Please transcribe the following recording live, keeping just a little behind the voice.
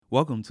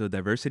Welcome to the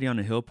Diversity on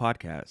the Hill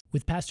podcast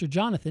with Pastor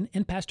Jonathan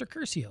and Pastor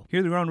Curcio. Here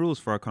are the ground rules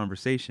for our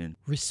conversation.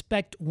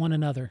 Respect one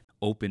another.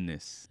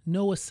 Openness.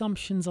 No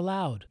assumptions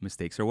allowed.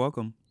 Mistakes are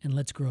welcome. And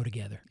let's grow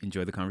together.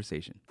 Enjoy the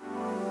conversation.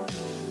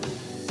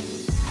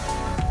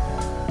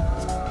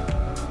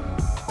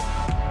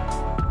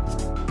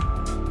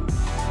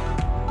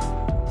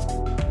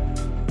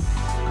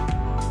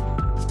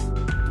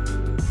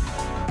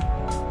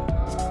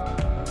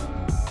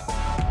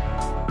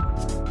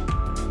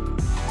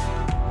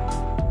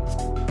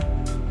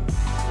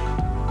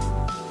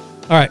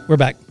 All right, we're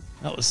back.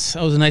 That was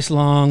a nice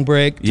long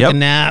break. Took a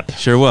nap.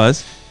 Sure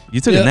was.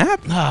 You took a nap?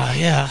 Ah,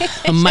 yeah. A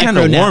It's kind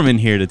of warm in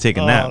here to take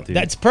a nap, dude.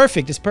 That's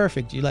perfect. It's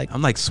perfect. You like?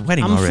 I'm like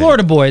sweating I'm already. a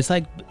Florida boy. It's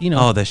like, you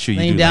know. Oh, that's true. You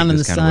laying do down like in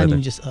this the kind of sun. weather.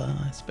 You just,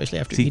 especially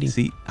after eating.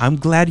 See, I'm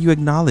glad you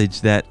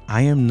acknowledge that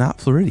I am not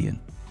Floridian.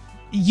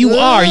 You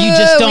are. You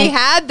just don't. We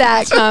had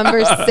that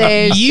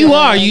conversation. You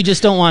are. You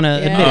just don't want to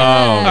admit it.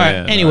 All right.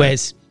 yeah,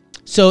 Anyways,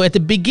 so at the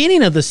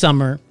beginning of the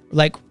summer,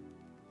 like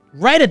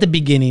right at the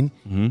beginning,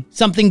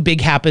 something big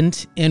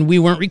happened and we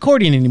weren't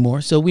recording anymore.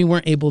 So we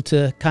weren't able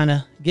to kind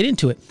of get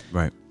into it.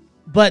 Right.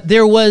 But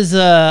there was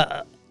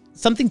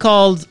something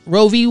called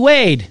Roe v.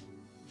 Wade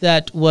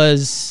that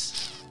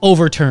was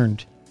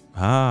overturned.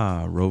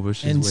 Roe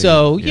versus And Wade.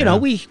 so, you Yeah. know,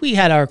 we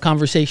had our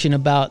conversation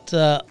about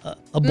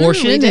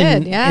abortion we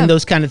did, and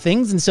those kind of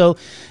things. And so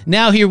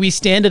now here we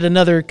stand at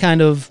another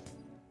kind of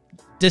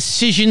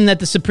decision that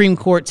the Supreme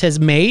Court has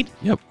made.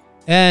 Yep.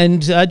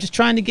 And just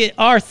trying to get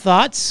our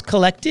thoughts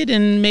collected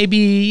and maybe,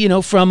 you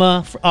know,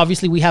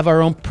 obviously we have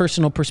our own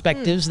personal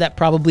perspectives that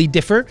probably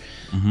differ,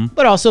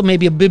 but also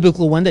maybe a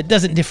biblical one that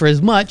doesn't differ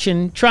as much,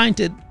 and trying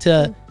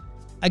to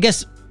I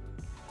guess,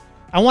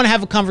 I want to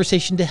have a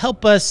conversation to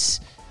help us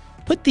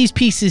put these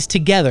pieces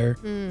together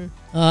in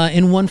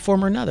one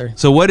form or another.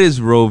 So what is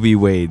Roe v.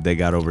 Wade that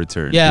got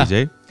overturned, Yeah.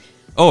 PJ?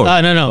 Oh,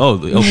 no. Oh,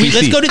 PC.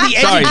 Let's go to the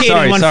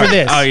educated one for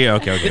this. Oh, yeah,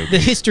 okay. The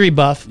history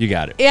buff. You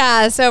got it.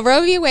 Yeah, so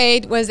Roe v.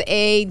 Wade was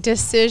a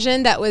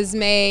decision that was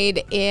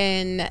made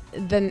in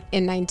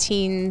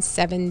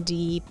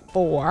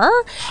 1974.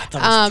 I thought it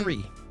was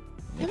 3.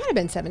 It might have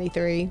been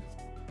 73.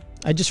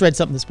 I just read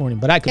something this morning,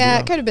 but I could be Yeah,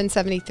 wrong. it could have been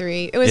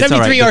 73. It was It's all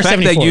right. 73 or The fact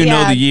 74. that you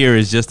know Yeah. the year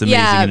is just amazing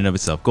Yeah. in and of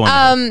itself. Go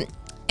on.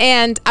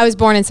 And I was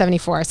born in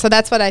 74, so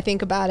that's what I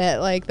think about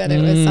it, like that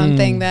it was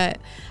something that,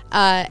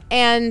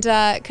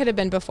 it could have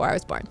been before I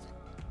was born,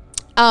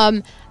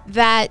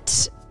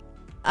 that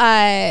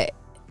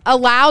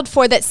allowed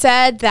for, that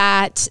said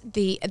that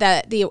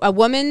a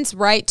woman's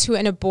right to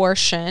an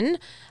abortion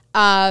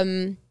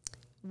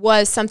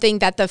was something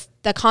that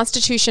the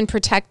Constitution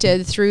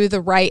protected through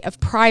the right of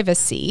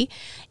privacy.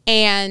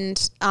 And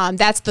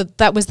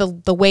that was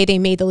the way they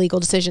made the legal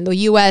decision. The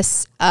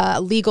U.S.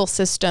 Legal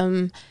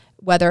system,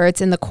 whether it's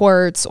in the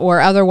courts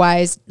or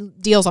otherwise,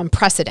 deals on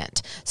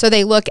precedent. So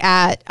they look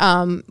at,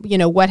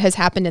 what has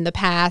happened in the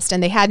past,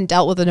 and they hadn't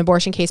dealt with an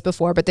abortion case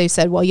before, but they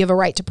said, well, you have a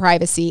right to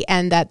privacy,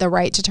 and that the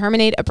right to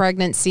terminate a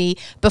pregnancy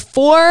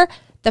before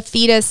the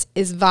fetus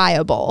is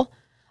viable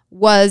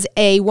was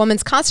a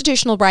woman's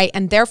constitutional right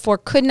and therefore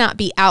could not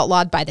be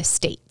outlawed by the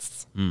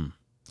states.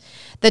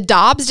 The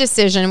Dobbs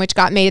decision, which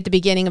got made at the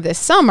beginning of this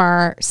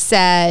summer,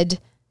 said,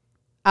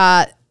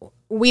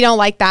 we don't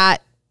like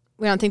that.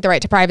 We don't think the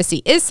right to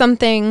privacy is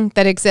something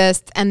that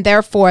exists, and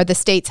therefore the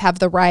states have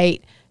the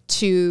right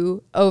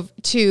to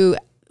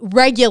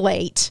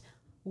regulate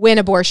when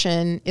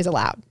abortion is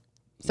allowed.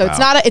 So it's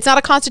not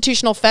a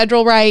constitutional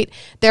federal right.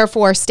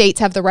 Therefore, states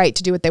have the right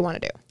to do what they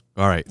want to do.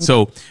 All right. Okay.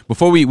 So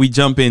before we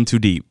jump in too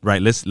deep,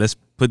 right? Let's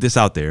put this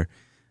out there.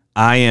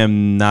 I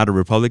am not a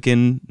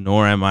Republican,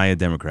 nor am I a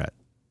Democrat.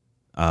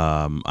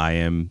 I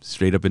am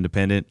straight up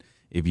independent.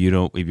 If you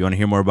want to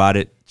hear more about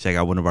it, check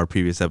out one of our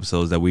previous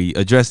episodes that we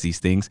address these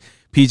things.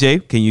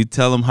 PJ, can you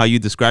tell them how you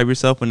describe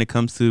yourself when it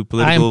comes to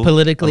political? I'm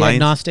politically alliance?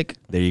 agnostic.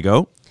 There you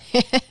go.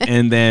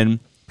 And then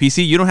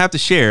PC, you don't have to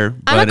share.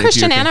 I'm a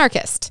Christian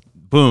anarchist.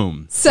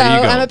 Boom. So There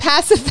you go. I'm a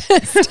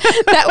pacifist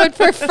that would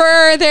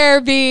prefer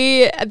there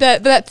be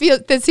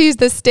that sees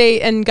the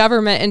state and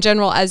government in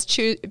general as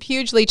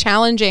hugely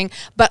challenging,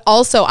 but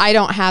also I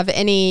don't have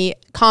any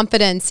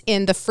confidence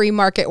in the free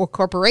market or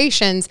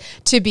corporations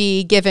to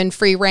be given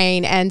free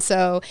reign. And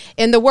so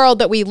in the world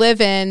that we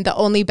live in, the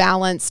only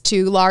balance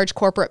to large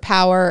corporate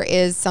power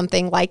is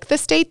something like the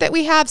state that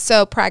we have.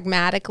 So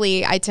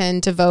pragmatically, I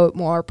tend to vote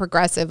more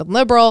progressive and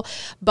liberal,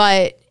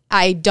 but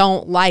I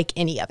don't like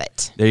any of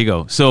it. There you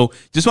go. So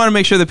just want to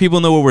make sure that people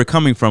know where we're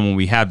coming from when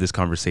we have this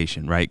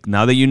conversation, right?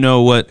 Now that you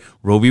know what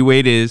Roe v.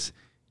 Wade is,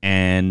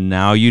 and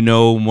now you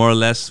know more or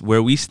less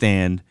where we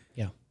stand.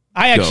 Yeah.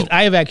 I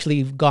have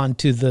actually gone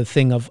to the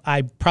thing of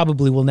I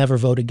probably will never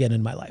vote again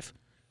in my life.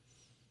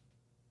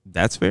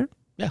 That's fair.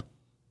 Yeah.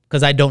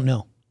 Because I don't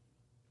know.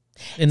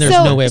 And there's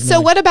no way of knowing. So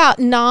what about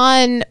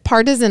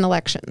non-partisan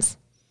elections?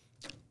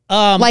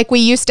 like we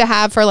used to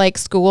have for like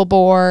school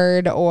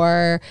board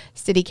or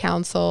city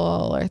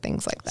council or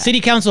things like that?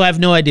 City council, I have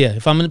no idea.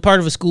 If I'm a part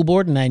of a school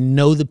board and I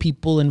know the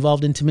people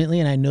involved intimately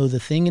and I know the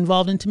thing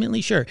involved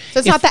intimately, sure. So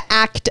it's not the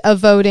act of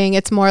voting.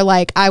 It's more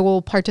like I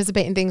will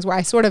participate in things where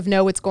I sort of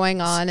know what's going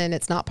on and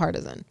it's not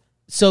partisan.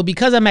 So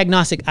because I'm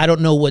agnostic, I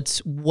don't know what's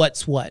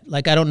what.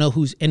 Like, I don't know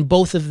who's, and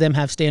both of them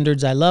have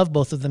standards I love.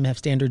 Both of them have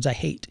standards I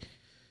hate.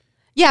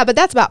 Yeah, but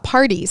that's about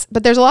parties.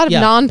 But there's a lot of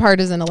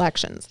nonpartisan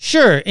elections.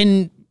 Sure.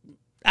 And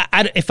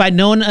if I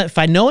know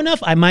enough,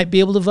 I might be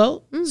able to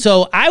vote.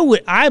 So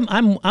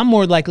I'm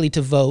more likely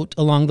to vote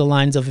along the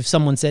lines of if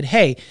someone said,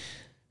 hey,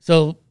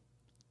 so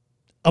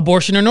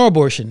abortion or no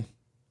abortion.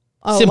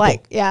 Oh, Simple.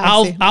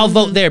 I'll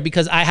vote there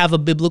because I have a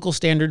biblical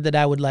standard that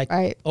I would like,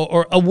 right.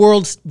 or a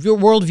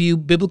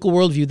worldview, biblical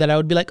worldview that I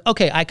would be like,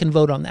 okay, I can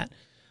vote on that.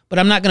 But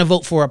I'm not going to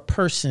vote for a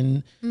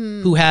person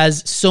who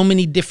has so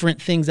many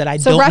different things that I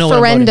don't know. So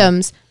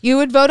referendums, you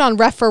would vote on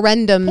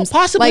referendums, well,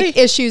 possibly, like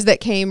issues that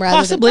came rather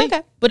possibly. than,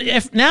 okay. But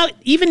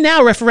even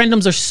now,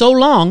 referendums are so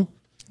long.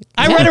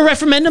 I read a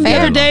referendum the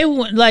other day,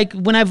 like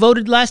when I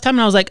voted last time,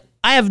 and I was like,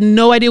 I have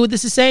no idea what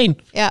this is saying.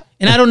 Yeah,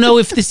 and I don't know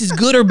if this is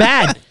good or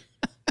bad.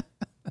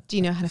 Do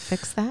you know how to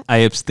fix that? I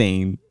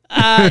abstain.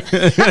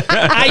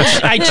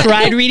 I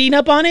tried reading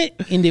up on it,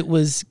 and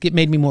it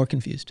made me more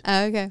confused.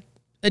 Okay.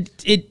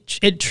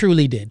 It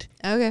truly did.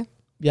 Okay.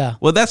 Yeah.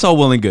 Well, that's all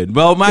well and good.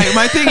 Well, my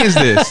thing is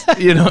this,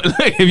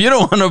 if you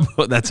don't want to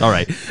vote, that's all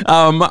right.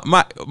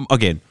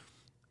 Again,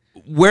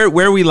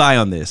 where we lie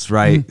on this,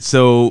 right?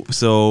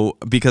 So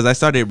because I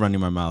started running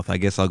my mouth, I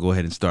guess I'll go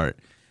ahead and start.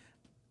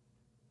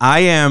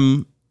 I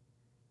am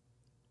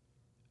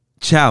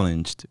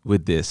challenged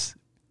with this,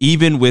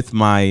 even with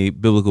my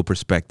biblical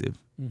perspective,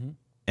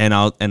 and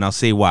I'll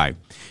say why.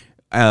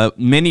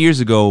 Many years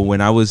ago,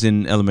 when I was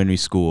in elementary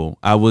school,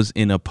 I was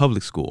in a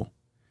public school,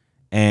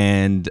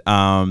 and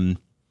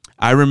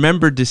I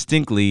remember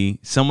distinctly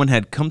someone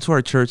had come to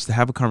our church to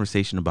have a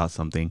conversation about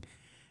something.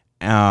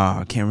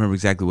 I can't remember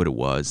exactly what it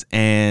was,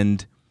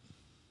 and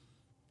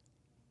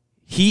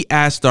he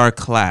asked our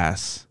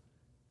class,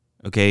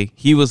 okay,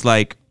 he was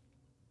like,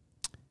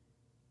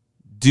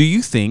 do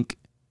you think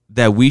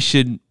that we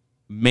should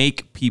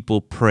make people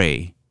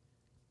pray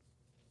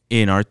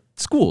in our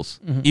schools,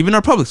 even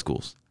our public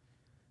schools?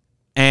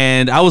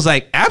 And I was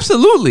like,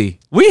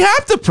 absolutely. We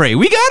have to pray.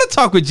 We got to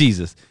talk with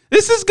Jesus.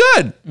 This is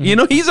good.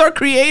 He's our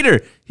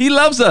creator. He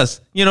loves us.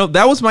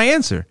 That was my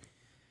answer.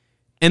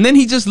 And then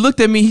he just looked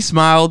at me. He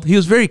smiled. He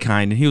was very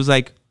kind. And he was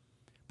like,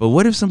 but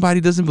what if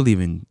somebody doesn't believe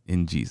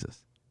in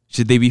Jesus?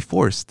 Should they be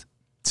forced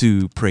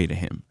to pray to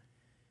him?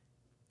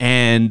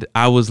 And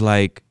I was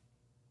like,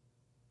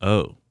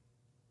 oh.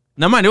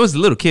 Now, mind, it was a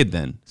little kid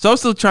then. So I was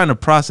still trying to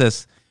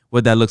process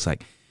what that looks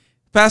like.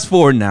 Fast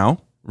forward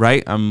now,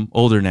 right? I'm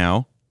older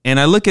now. And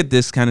I look at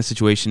this kind of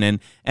situation,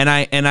 and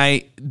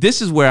I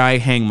this is where I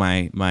hang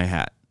my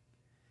hat.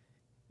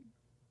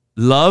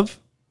 Love,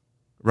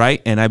 right?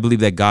 And I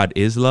believe that God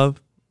is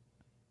love,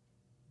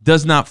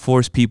 does not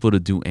force people to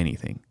do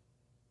anything.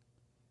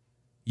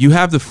 You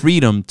have the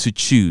freedom to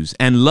choose,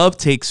 and love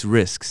takes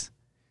risks.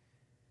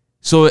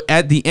 So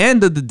at the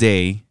end of the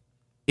day,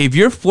 if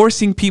you're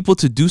forcing people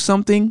to do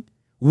something,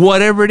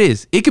 whatever it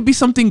is, it could be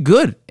something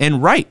good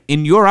and right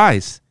in your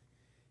eyes,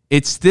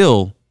 it's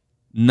still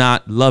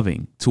not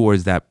loving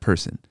towards that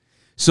person.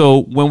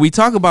 So when we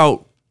talk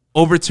about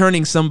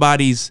overturning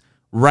somebody's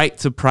right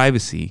to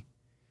privacy,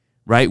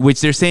 right,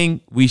 which they're saying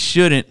we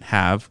shouldn't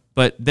have,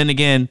 but then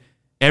again,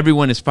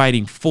 everyone is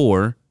fighting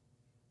for,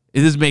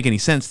 it doesn't make any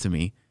sense to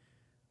me.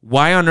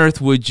 Why on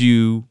earth would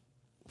you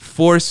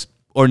force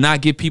or not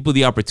give people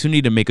the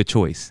opportunity to make a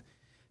choice?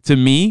 To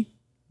me,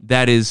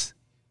 that is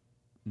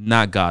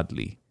not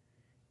godly.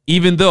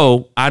 Even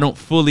though I don't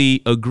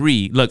fully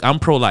agree. Look, I'm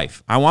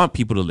pro-life. I want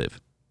people to live.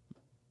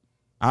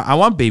 I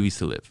want babies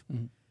to live,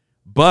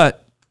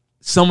 but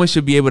someone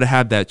should be able to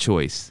have that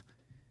choice.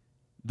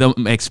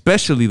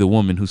 Especially the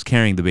woman who's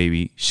carrying the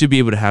baby should be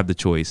able to have the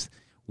choice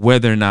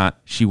whether or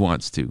not she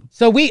wants to.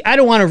 So I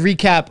don't want to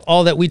recap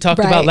all that we talked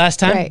about last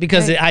time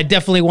because I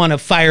definitely want to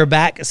fire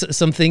back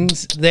some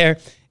things there,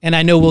 and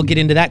I know we'll get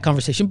into that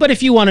conversation. But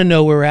if you want to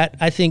know where we're at,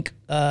 I think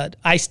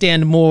I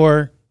stand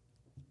more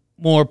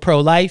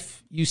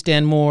pro-life. You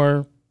stand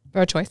more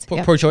pro-choice.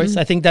 Pro-choice.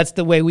 I think that's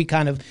the way we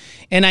kind of,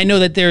 and I know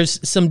that there's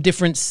some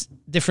differences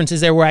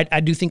there where I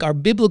do think our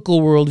biblical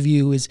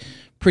worldview is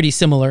pretty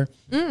similar.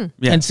 Yeah,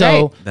 and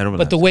so, right.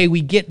 But the way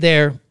we get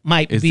there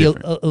might be a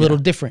little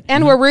different.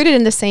 And we're rooted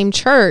in the same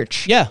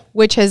church,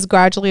 which has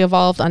gradually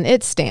evolved on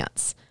its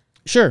stance.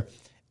 Sure.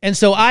 And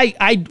so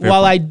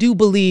while I do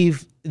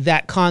believe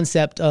that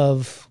concept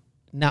of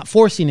not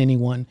forcing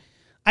anyone,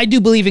 I do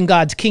believe in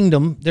God's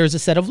kingdom, there's a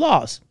set of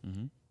laws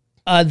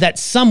that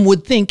some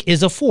would think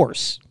is a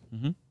force.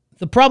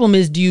 The problem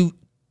is,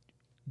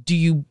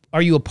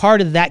 are you a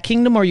part of that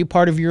kingdom or are you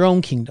part of your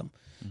own kingdom?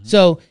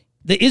 So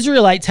the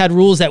Israelites had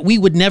rules that we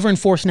would never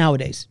enforce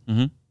nowadays.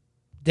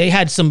 They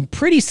had some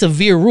pretty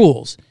severe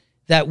rules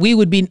that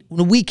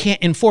we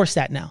can't enforce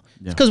that now.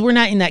 It's because we're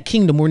not in that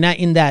kingdom. We're not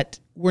in that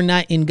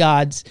in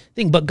God's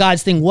thing, but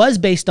God's thing was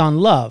based on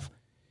love.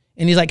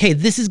 And he's like, hey,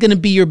 this is going to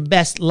be your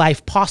best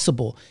life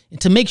possible. And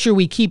to make sure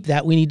we keep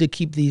that, we need to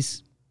keep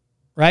these,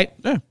 right?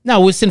 Yeah.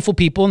 Now, with sinful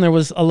people, and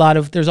there's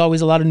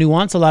always a lot of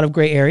nuance, a lot of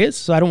gray areas.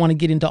 So I don't want to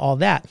get into all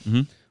that.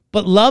 Mm-hmm.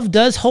 But love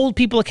does hold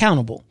people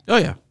accountable. Oh,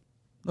 yeah.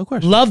 No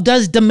question. Love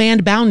does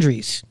demand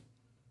boundaries.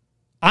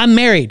 I'm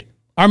married.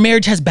 Our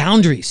marriage has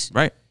boundaries.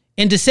 Right.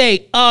 And to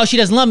say, oh, she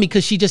doesn't love me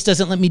because she just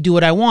doesn't let me do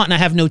what I want and I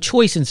have no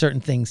choice in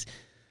certain things.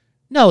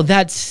 No,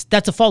 that's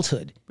a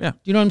falsehood. Yeah. Do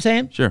you know what I'm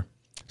saying? Sure.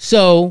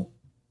 So,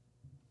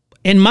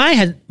 and mine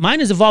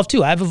has evolved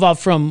too. I've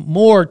evolved from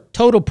more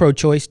total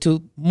pro-choice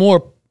to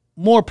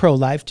more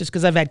pro-life just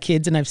because I've had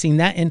kids and I've seen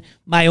that. And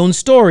my own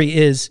story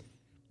is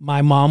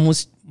my mom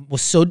was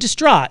so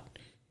distraught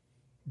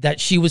that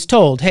she was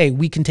told, hey,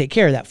 we can take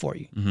care of that for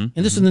you. Mm-hmm.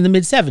 And this was in the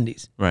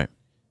mid-70s. Right.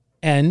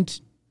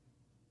 And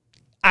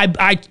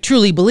I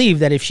truly believe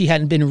that if she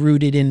hadn't been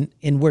rooted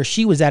in where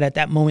she was at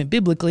that moment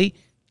biblically,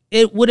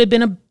 it would have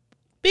been a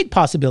big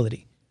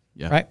possibility.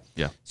 Yeah. Right?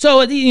 Yeah.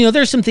 So,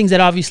 there's some things that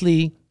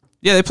obviously...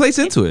 Yeah, it plays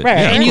into it. Right.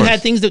 Yeah, and you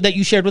had things that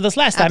you shared with us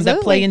last time Absolutely.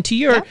 that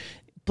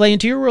play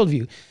into your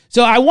worldview.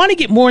 So I want to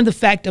get more in the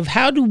fact of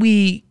how do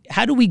we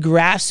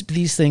grasp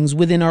these things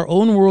within our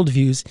own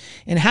worldviews,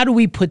 and how do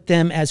we put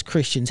them as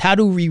Christians? How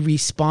do we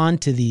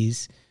respond to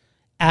these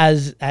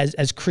as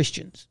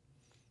Christians?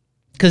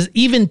 Because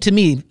even to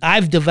me,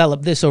 I've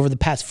developed this over the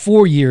past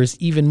 4 years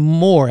even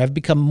more. I've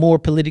become more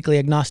politically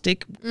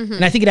agnostic. Mm-hmm,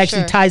 and I think it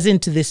actually ties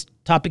into this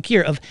topic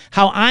here of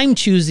how I'm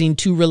choosing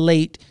to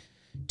relate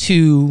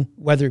to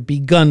whether it be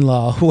gun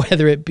law,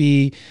 whether it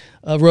be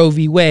Roe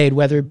v. Wade,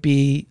 whether it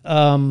be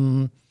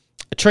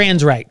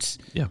trans rights,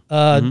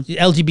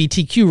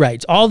 LGBTQ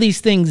rights, all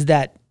these things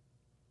that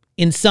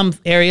in some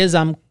areas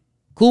I'm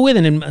cool with,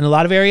 and in a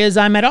lot of areas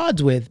I'm at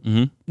odds with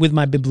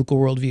my biblical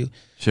worldview.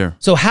 Sure.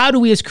 So how do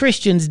we as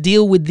Christians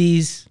deal with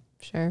these?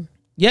 Sure.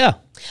 Yeah.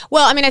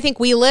 Well, I mean, I think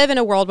we live in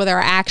a world where there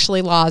are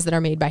actually laws that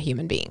are made by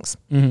human beings.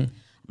 Mm-hmm.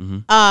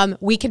 Mm-hmm.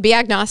 We could be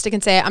agnostic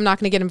and say, I'm not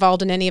going to get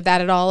involved in any of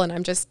that at all, and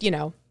I'm just,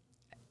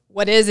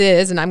 what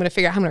is, and I'm going to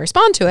figure out how I'm going to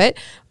respond to it.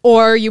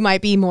 Or you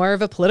might be more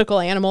of a political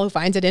animal who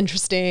finds it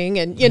interesting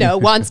and,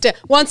 wants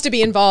to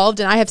be involved.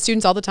 And I have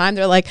students all the time.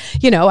 They're like,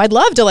 I'd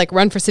love to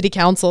run for city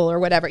council or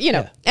whatever,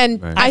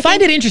 and right. I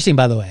find it interesting,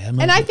 by the way.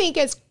 I think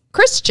as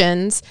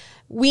Christians,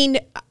 when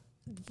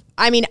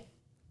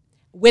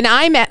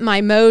I'm at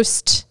my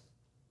most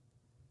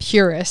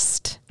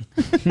purist,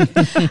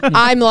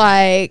 I'm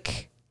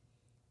like,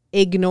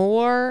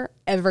 ignore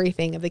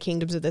everything of the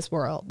kingdoms of this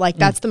world. Like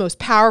that's the most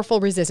powerful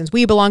resistance.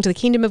 We belong to the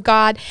kingdom of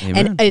God.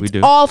 Amen. And it's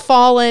all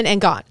fallen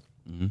and gone.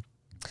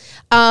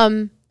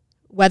 Mm-hmm.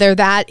 Whether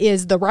that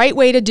is the right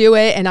way to do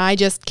it and I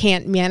just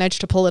can't manage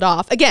to pull it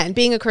off. Again,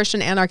 being a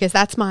Christian anarchist,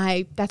 that's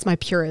my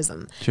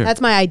purism. Sure. That's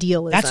my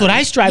idealism. That's what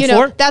I strive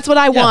for. That's what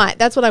I want.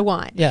 That's what I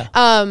want. Yeah.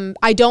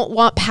 I don't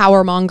want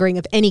power mongering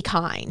of any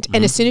kind. Mm-hmm.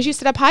 And as soon as you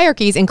set up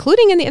hierarchies,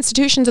 including in the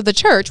institutions of the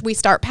church, we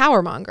start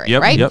power mongering,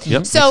 right?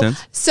 Yep.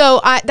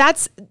 So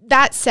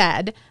that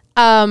said,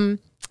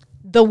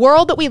 the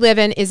world that we live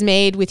in is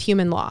made with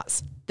human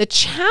laws. The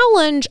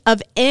challenge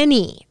of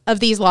any of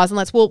these laws,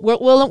 and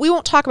we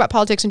won't talk about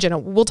politics in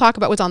general. We'll talk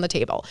about what's on the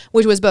table,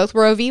 which was both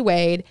Roe v.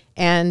 Wade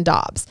and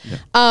Dobbs.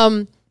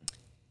 Yeah.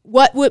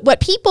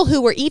 What people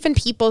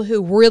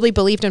who really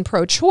believed in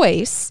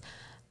pro-choice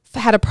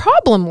had a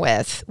problem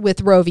with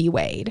Roe v.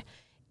 Wade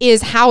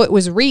is how it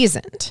was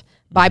reasoned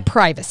by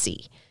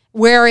privacy,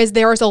 whereas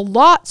there is a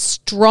lot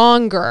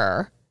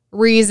stronger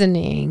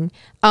reasoning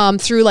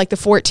through like the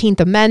 14th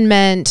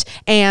Amendment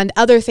and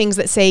other things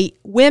that say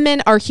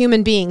women are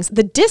human beings.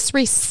 The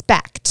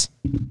disrespect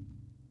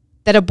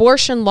that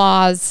abortion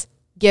laws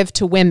give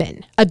to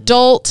women,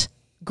 adult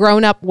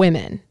grown-up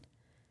women,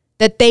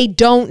 that they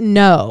don't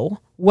know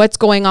what's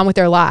going on with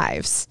their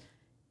lives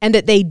and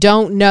that they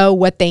don't know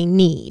what they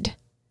need.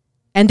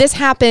 And this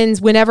happens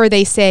whenever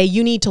they say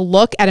you need to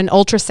look at an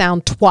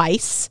ultrasound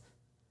twice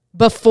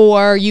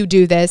before you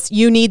do this.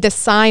 You need the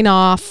sign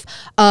off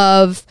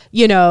of,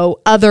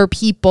 other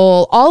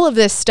people, all of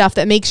this stuff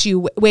that makes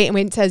you wait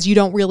when it says you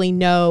don't really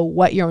know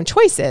what your own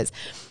choice is.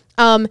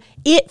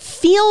 It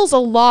feels a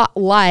lot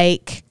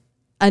like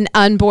an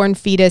unborn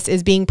fetus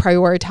is being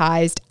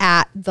prioritized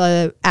at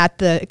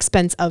the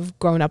expense of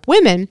grown-up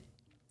women.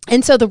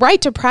 And so the right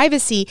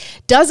to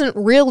doesn't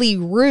really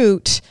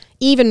root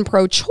even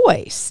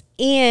pro-choice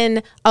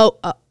in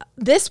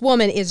this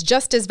woman is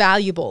just as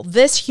valuable,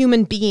 this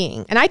human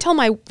being. And I tell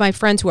my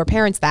friends who are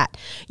parents that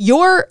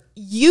your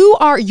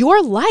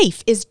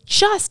life is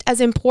just as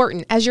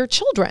important as your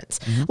children's.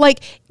 Mm-hmm.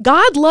 Like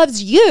God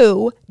loves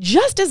you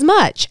just as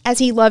much as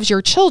he loves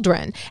your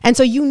children. And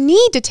so you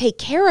need to take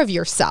care of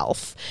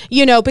yourself,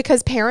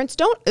 because parents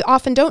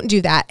often don't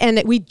do that.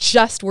 And we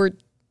were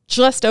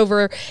just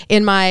over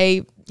in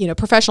my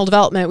professional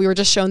development, we were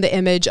just shown the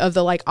image of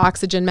the like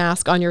oxygen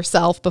mask on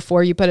yourself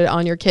before you put it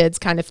on your kids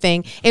kind of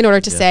thing, in order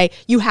to say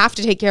you have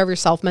to take care of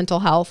yourself, mental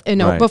health,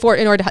 in order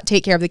to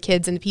take care of the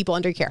kids and the people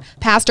under your care.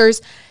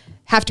 Pastors,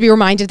 have to be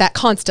reminded of that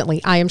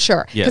constantly, I am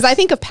sure. Yes. Because I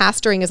think of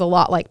pastoring as a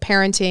lot like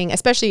parenting,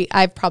 especially,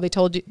 I've probably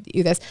told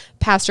you this,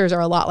 pastors are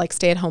a lot like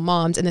stay-at-home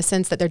moms in the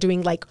sense that they're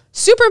doing like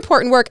super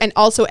important work, and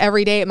also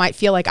every day it might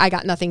feel like I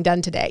got nothing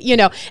done today, you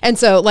know? And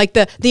so like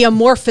the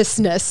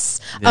amorphousness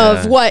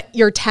of what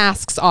your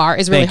tasks are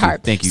is really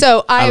hard. Thank you.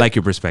 So I like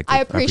your perspective.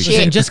 I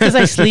appreciate Just because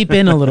I sleep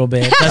in a little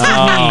bit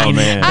doesn't mean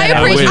man. I that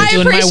appreciate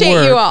wasn't doing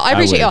my you work. all. I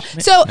appreciate you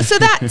all.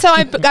 So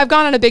I've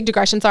gone on a big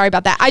digression. Sorry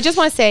about that. I just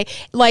want to say,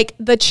 like,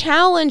 the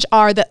challenge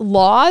are that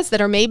laws that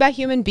are made by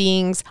human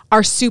beings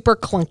are super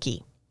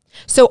clunky.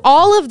 So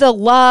all of the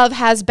love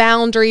has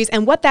boundaries,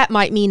 and what that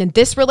might mean in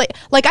this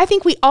like, I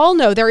think we all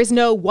know there is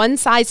no one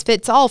size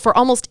fits all for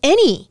almost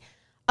any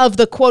of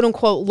the quote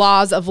unquote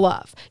laws of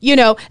love. You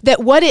know,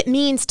 that what it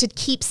means to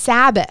keep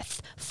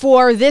Sabbath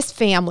for this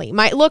family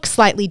might look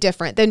slightly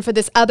different than for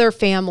this other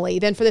family,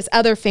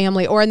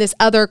 or in this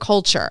other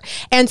culture.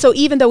 And so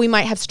even though we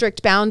might have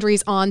strict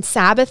boundaries on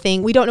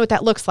Sabbathing, we don't know what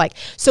that looks like.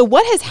 So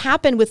what has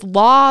happened with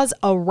laws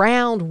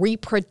around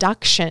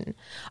reproduction,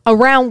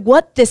 around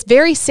what this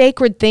very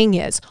sacred thing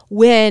is,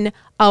 when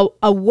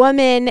a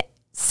woman,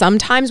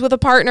 sometimes with a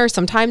partner,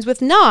 sometimes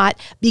with not,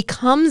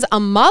 becomes a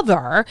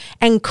mother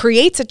and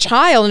creates a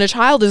child, and a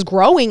child is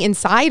growing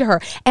inside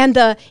her. And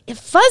the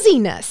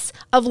fuzziness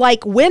of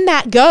like when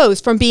that goes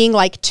from being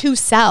like 2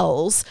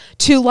 cells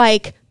to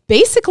like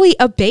basically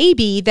a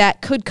baby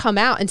that could come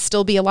out and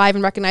still be alive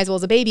and recognizable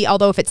as a baby,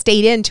 although if it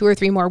stayed in 2 or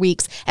 3 more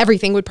weeks,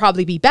 everything would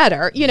probably be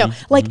better. You know,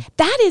 like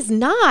that is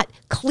not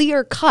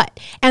clear cut.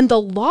 And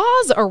the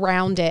laws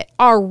around it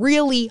are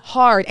really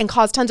hard and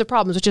cause tons of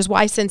problems, which is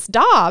why since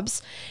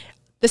Dobbs,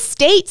 the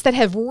states that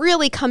have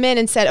really come in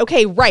and said,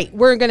 okay, right,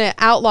 we're going to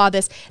outlaw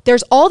this.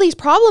 There's all these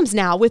problems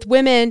now with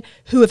women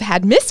who have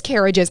had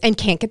miscarriages and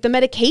can't get the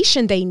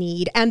medication they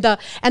need and the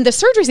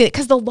surgeries they need,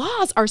 because the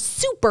laws are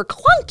super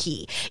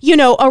clunky, you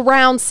know,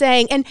 around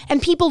saying,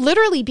 and people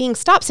literally being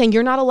stopped saying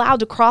you're not allowed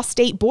to cross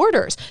state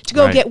borders to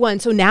go get one.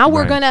 So now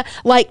we're going to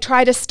like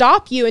try to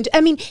stop you. And I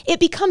mean, it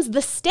becomes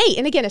the state.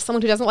 And again, as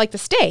someone who doesn't like the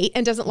state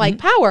and doesn't like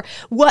power,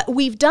 what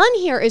we've done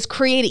here is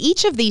create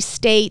each of these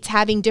states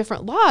having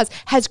different laws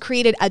has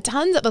created a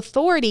tons of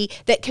authority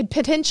that could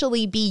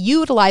potentially be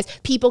utilized.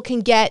 People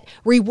can get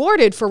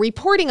rewarded for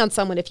reporting on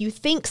someone. If you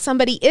think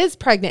somebody is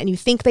pregnant and you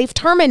think they've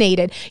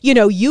terminated, you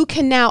know, you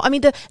can now, I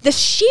mean, the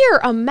sheer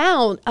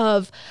amount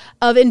of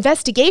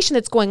investigation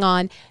that's going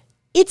on,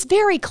 it's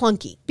very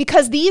clunky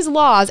because these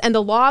laws and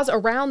the laws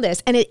around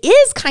this, and it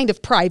is kind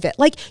of private.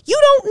 Like, you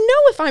don't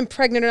know if I'm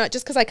pregnant or not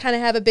just because I kind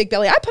of have a big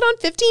belly. I put on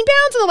 15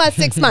 pounds in the last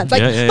 6 months.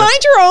 Like, mind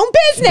your own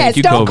business.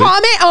 Don't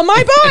comment on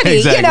my body.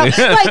 Exactly. You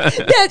know, like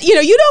that. You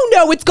know, you don't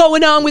know what's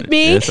going on with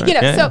me. Right. You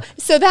know,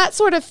 so that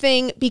sort of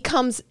thing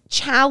becomes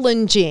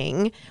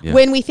challenging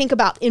when we think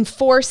about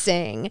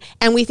enforcing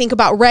and we think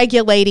about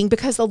regulating,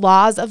 because the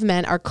laws of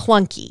men are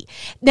clunky.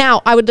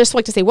 Now, I would just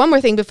like to say one more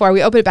thing before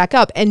we open it back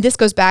up, and this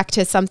goes back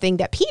to something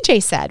that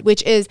PJ said,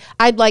 which is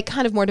I'd like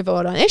kind of more to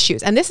vote on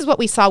issues. And this is what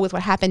we saw with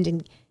what happened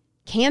in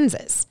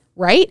Kansas,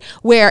 right?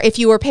 Where if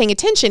you were paying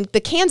attention,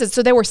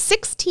 so there were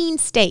 16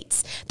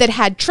 states that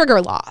had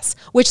trigger laws,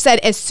 which said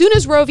as soon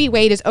as Roe v.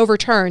 Wade is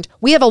overturned,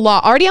 we have a law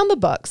already on the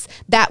books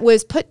that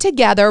was put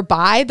together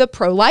by the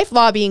pro-life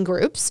lobbying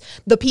groups,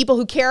 the people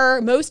who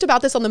care most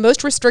about this on the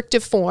most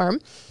restrictive form,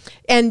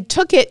 and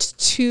took it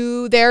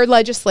to their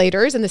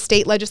legislators and the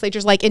state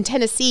legislatures, like in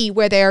Tennessee,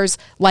 where there's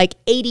like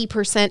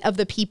 80% of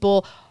the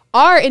people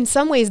are in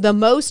some ways the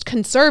most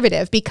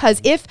conservative, because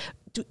if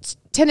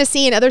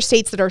Tennessee and other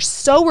states that are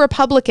so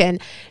Republican,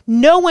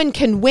 no one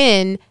can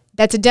win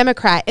that's a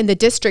Democrat in the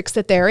districts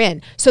that they're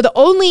in. So the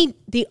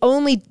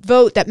only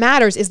vote that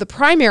matters is the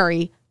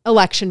primary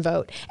election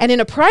vote. And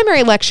in a primary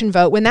election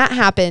vote, when that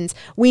happens,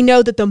 we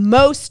know that the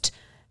most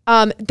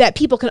that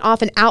people can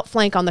often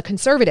outflank on the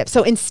conservative.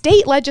 So in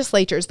state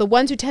legislatures, the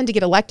ones who tend to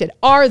get elected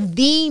are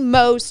the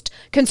most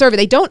conservative.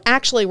 They don't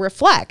actually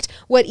reflect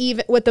what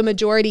the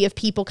majority of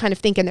people kind of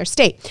think in their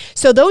state.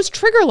 So those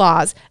trigger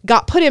laws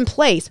got put in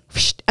place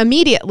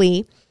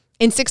immediately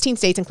in 16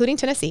 states, including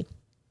Tennessee.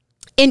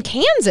 In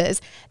Kansas,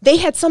 they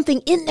had something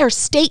in their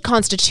state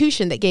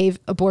constitution that gave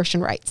abortion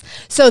rights.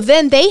 So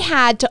then they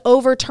had to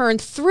overturn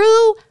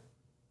through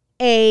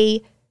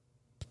a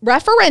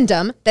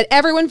referendum that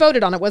everyone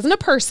voted on. It wasn't a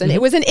person.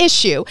 It was an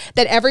issue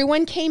that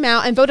everyone came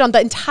out and voted on.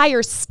 The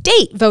entire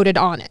state voted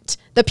on it.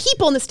 The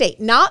people in the state,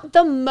 not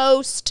the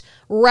most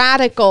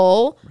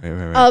radical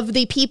of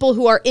the people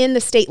who are in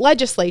the state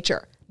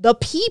legislature. The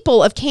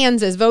people of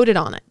Kansas voted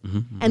on it.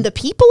 And the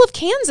people of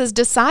Kansas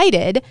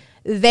decided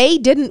they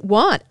didn't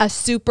want a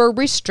super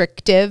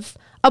restrictive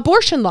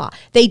abortion law.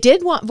 They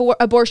did want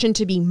abortion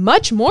to be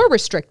much more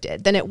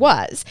restricted than it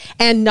was,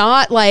 and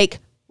not like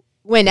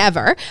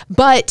whenever,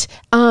 but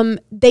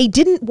they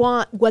didn't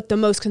want what the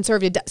most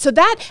conservative does. So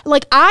that,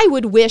 like, I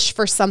would wish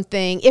for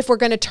something, if we're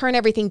going to turn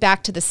everything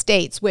back to the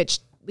states, which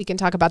we can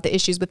talk about the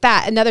issues with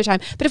that another time.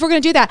 But if we're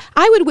going to do that,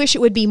 I would wish it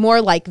would be more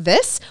like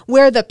this,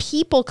 where the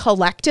people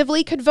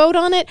collectively could vote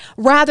on it,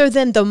 rather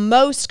than the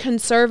most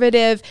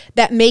conservative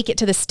that make it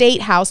to the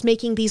state house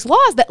making these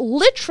laws that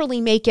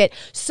literally make it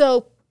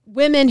so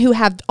women who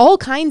have all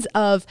kinds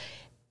of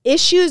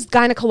issues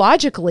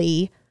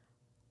gynecologically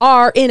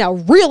are in a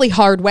really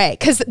hard way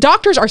because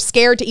doctors are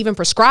scared to even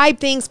prescribe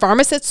things.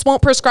 Pharmacists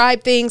won't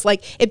prescribe things.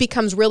 Like, it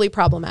becomes really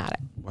problematic.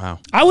 Wow.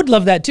 I would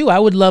love that too. I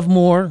would love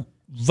more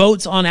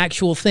votes on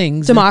actual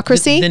things.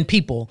 Democracy? Than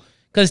people.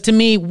 Because to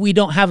me, we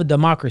don't have a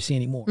democracy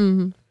anymore.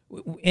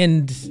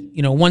 And,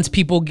 you know, once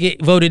people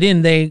get voted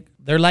in,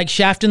 they're like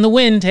shaft in the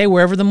wind. Hey,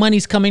 wherever the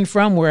money's coming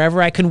from,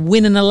 wherever I can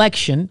win an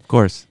election. Of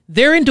course.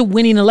 They're into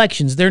winning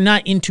elections. They're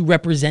not into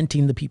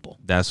representing the people.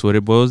 That's what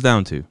it boils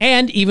down to.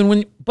 And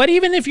even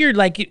if you're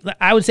like,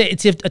 I would say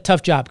it's a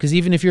tough job because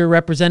even if you're a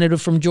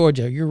representative from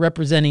Georgia, you're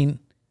representing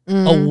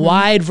a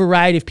wide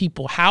variety of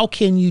people. How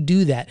can you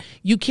do that?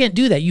 You can't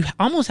do that. You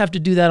almost have to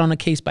do that on a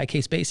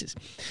case-by-case basis.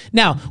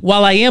 Now,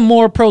 while I am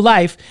more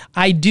pro-life,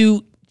 I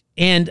do,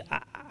 and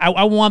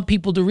I want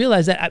people to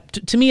realize that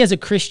to me as a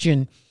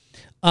Christian,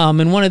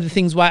 and one of the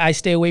things why I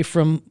stay away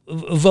from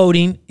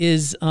voting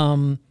is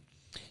I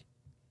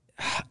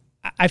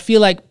feel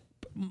like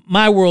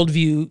my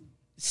worldview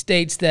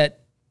states that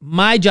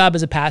my job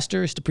as a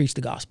pastor is to preach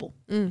the gospel.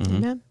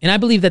 Amen. And I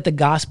believe that the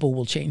gospel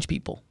will change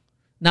people,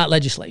 not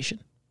legislation.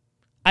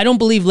 I don't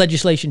believe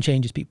legislation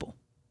changes people.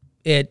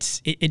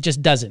 It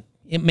just doesn't.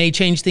 It may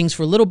change things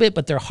for a little bit,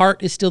 but their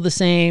heart is still the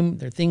same.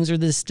 Their things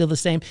are still the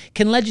same.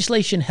 Can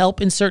legislation help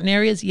in certain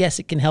areas? Yes,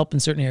 it can help in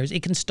certain areas.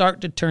 It can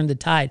start to turn the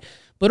tide.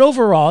 But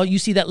overall, you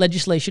see that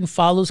legislation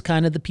follows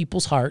kind of the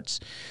people's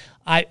hearts.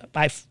 At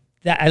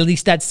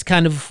least that's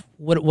kind of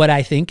what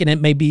I think, and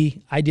it may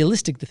be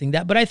idealistic to think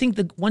that. But I think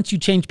that once you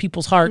change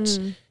people's hearts,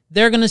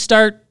 they're going to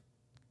start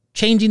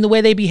changing the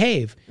way they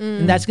behave,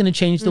 and that's going to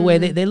change the way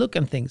they look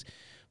on things.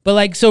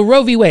 But so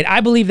Roe v. Wade, I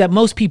believe that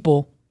most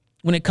people,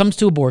 when it comes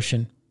to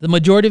abortion, the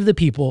majority of the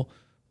people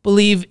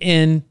believe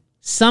in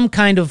some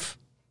kind of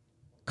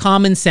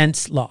common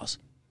sense laws.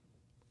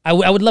 I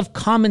would love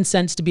common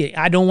sense to be,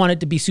 I don't want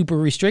it to be super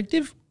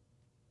restrictive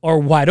or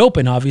wide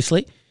open,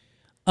 obviously.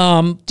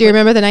 Do you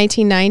remember the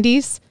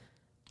 1990s?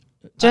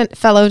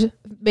 Fellow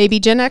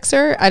baby Gen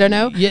Xer? I don't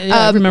know. Yeah,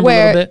 I remember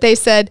where a little bit. They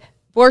said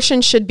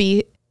abortion should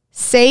be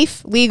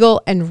safe,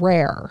 legal, and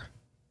rare.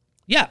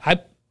 Yeah,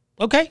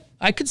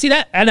 I could see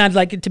that. And I'd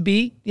like it to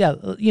be,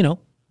 the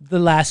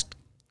last.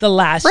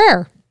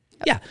 Rare.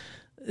 Yeah,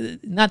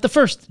 not the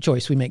first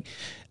choice we make.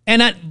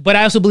 But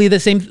I also believe the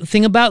same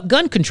thing about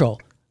gun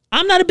control.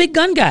 I'm not a big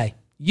gun guy.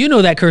 You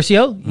know that,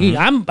 Curcio.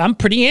 I'm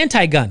pretty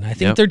anti-gun. I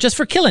think they're just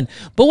for killing.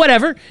 But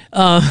whatever.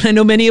 I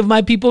know many of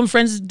my people and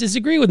friends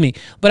disagree with me.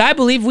 But I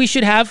believe we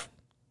should have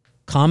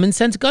common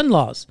sense gun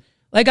laws.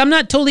 Like, I'm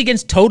not totally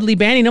against totally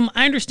banning them.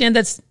 I understand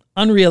that's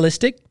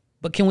unrealistic.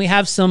 But can we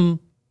have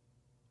some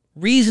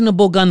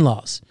reasonable gun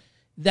laws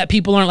that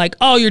people aren't like,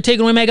 oh, you're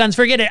taking away my guns,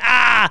 forget it.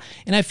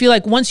 And I feel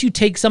like once you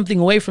take something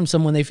away from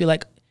someone, they feel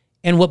like,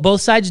 and what both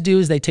sides do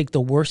is they take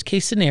the worst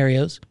case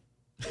scenarios.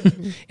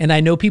 And I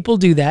know people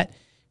do that.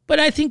 But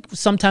I think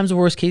sometimes the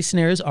worst case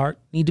scenarios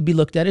need to be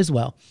looked at as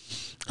well.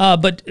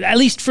 But at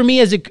least for me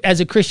as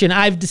a Christian,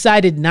 I've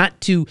decided not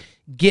to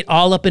get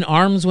all up in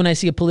arms when I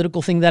see a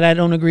political thing that I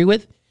don't agree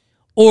with,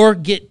 or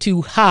get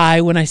too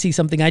high when I see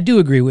something I do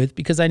agree with,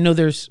 because I know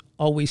there's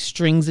always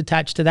strings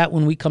attached to that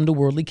when we come to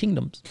worldly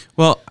kingdoms.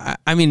 Well,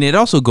 I mean, it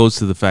also goes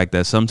to the fact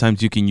that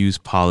sometimes you can use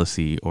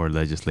policy or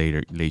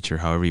legislature,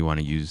 however you want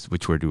to use,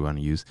 which word do you want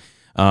to use,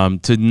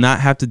 to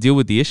not have to deal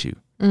with the issue.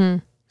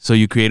 So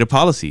you create a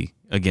policy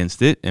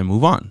against it and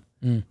move on,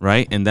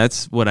 right? And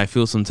that's what I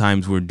feel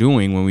sometimes we're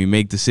doing when we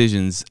make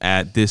decisions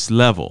at this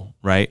level,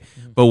 right?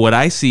 But what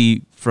I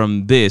see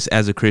from this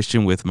as a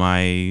Christian with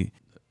my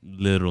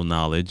little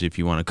knowledge, if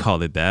you want to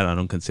call it that, I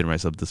don't consider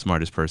myself the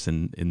smartest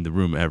person in the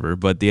room ever,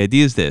 but the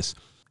idea is this.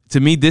 To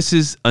me, this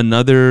is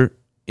another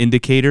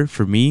indicator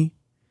for me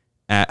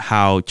at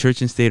how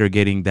church and state are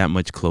getting that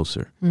much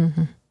closer.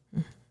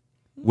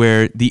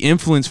 Where the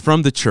influence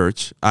from the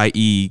church,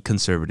 i.e.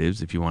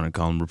 conservatives, if you want to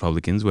call them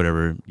Republicans,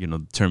 whatever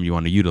term you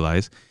want to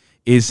utilize,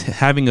 is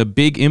having a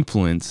big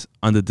influence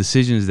on the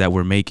decisions that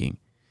we're making.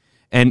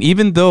 And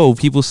even though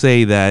people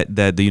say that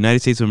the United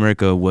States of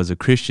America was a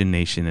Christian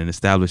nation and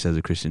established as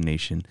a Christian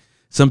nation,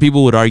 some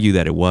people would argue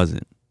that it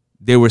wasn't.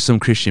 There were some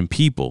Christian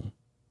people,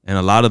 and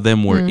a lot of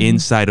them were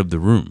inside of the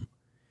room.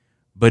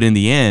 But in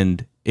the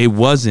end, it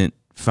wasn't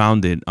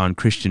founded on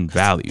Christian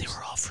values. They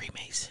were all Freemasons.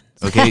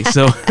 Okay,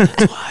 so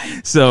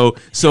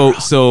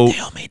They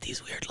all made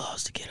these weird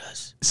laws to get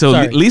us. So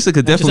Sorry. Lisa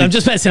could definitely. I'm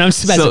just messing.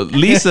 So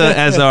Lisa,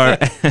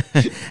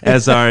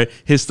 as our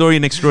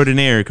historian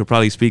extraordinaire, could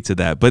probably speak to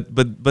that. But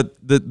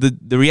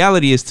the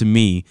reality is, to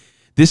me,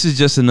 this is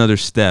just another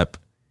step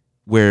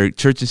where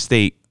church and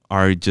state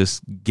are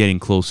just getting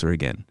closer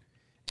again,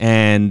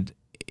 and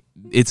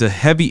it's a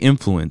heavy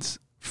influence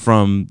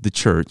from the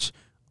church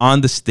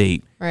on the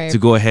state to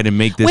go ahead and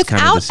make this without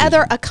kind of decision.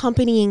 other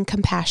accompanying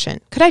compassion.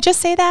 Could I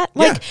just say that?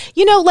 Yeah.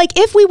 Like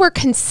if we were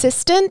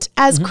consistent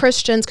as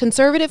Christians,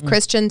 conservative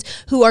Christians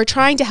who are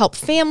trying to help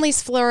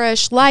families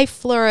flourish, life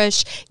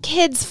flourish,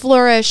 kids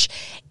flourish,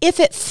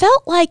 if it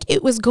felt like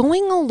it was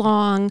going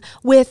along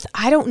with,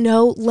 I don't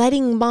know,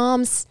 letting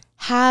moms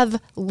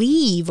have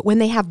leave when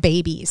they have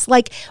babies.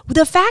 Like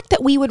the fact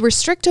that we would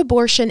restrict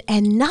abortion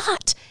and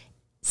not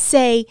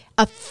say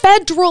a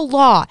federal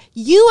law,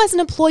 you as an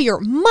employer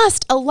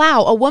must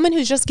allow a woman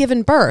who's just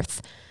given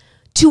birth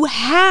to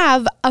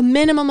have a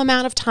minimum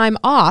amount of time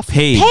off,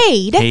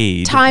 paid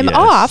time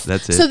off,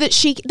 so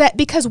that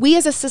because we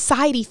as a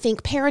society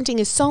think parenting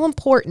is so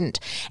important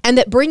and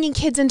that bringing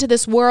kids into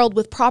this world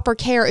with proper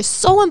care is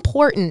so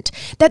important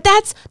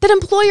that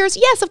employers,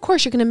 yes, of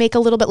course you're going to make a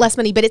little bit less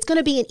money, but it's going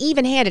to be an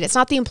even-handed. It's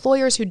not the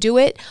employers who do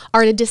it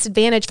are at a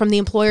disadvantage from the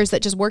employers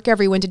that just work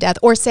everyone to death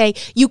or say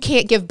you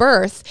can't give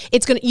birth.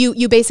 It's going to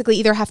you basically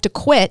either have to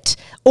quit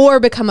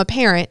or become a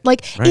parent.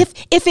 Like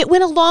if it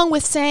went along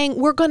with saying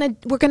we're going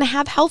to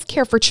have health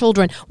care for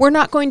children. We're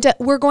going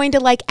to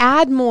like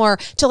add more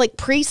to like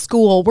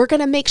preschool. We're going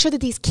to make sure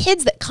that these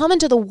kids that come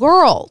into the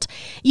world,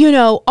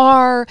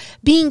 are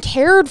being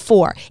cared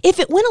for. If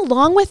it went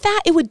along with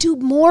that, it would do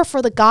more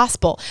for the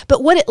gospel.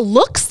 But what it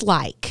looks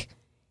like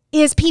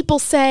is people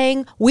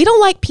saying, we don't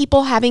like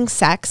people having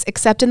sex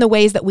except in the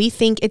ways that we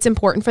think it's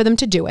important for them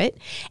to do it.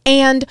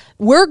 And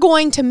we're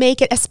going to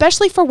make it,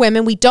 especially for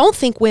women, we don't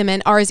think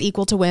women are as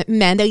equal to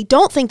men. They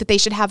don't think that they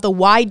should have the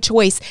wide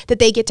choice that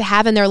they get to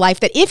have in their life,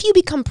 that if you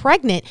become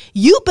pregnant,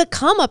 you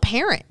become a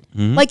parent.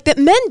 Mm-hmm. Like that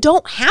men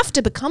don't have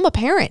to become a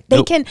parent.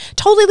 They can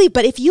totally leave.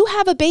 But if you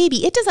have a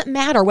baby, it doesn't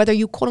matter whether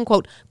you quote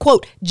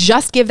unquote,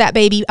 just give that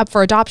baby up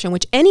for adoption,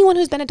 which anyone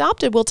who's been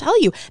adopted will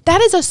tell you that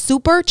is a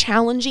super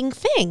challenging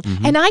thing.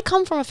 Mm-hmm. And I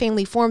come from a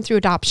family formed through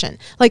adoption.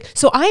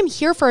 So I'm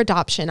here for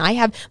adoption.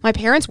 My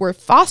parents were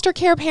foster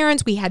care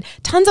parents. We had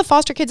tons of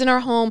foster kids in our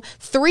home.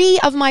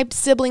 3 of my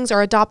siblings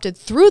are adopted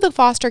through the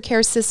foster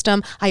care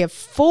system. I have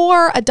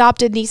 4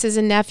 adopted nieces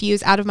and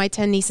nephews out of my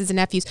 10 nieces and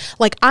nephews.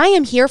 I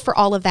am here for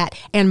all of that.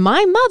 And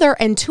my mother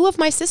and 2 of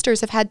my sisters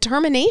have had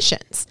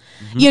terminations,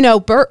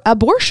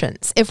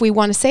 abortions, if we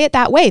want to say it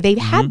that way. They've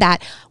had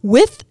that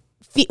with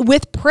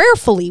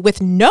prayerfully,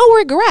 with no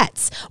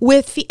regrets,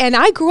 and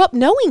I grew up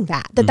knowing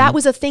that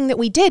was a thing that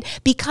we did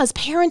because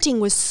parenting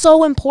was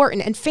so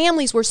important and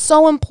families were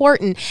so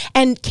important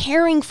and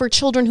caring for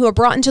children who are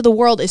brought into the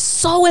world is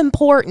so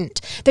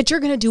important that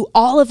you're going to do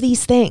all of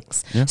these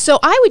things. Yeah. So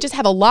I would just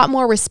have a lot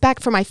more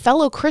respect for my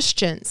fellow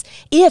Christians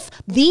if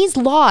these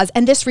laws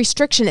and this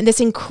restriction and this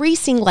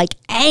increasing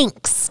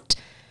angst.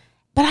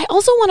 But I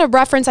also want to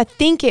reference, I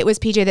think it was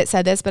PJ that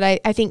said this, but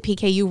I think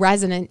PK, you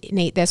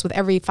resonate this with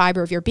every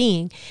fiber of your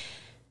being.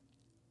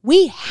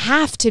 We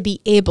have to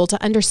be able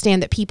to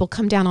understand that people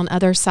come down on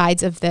other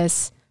sides of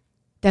this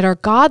that are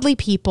godly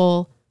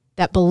people,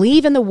 that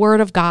believe in the word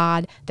of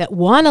God, that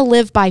want to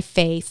live by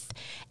faith.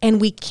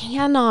 And we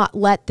cannot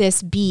let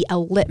this be a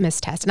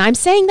litmus test. And I'm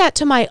saying that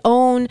to my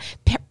own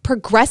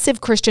progressive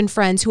Christian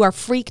friends who are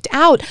freaked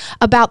out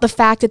about the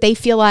fact that they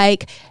feel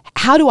like,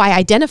 how do I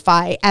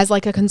identify as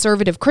a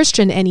conservative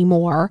Christian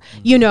anymore,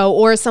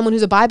 or as someone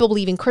who's a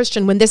Bible-believing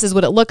Christian when this is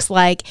what it looks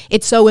like?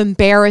 It's so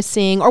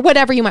embarrassing, or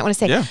whatever you might want to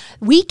say. Yeah.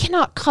 We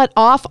cannot cut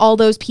off all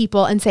those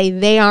people and say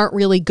they aren't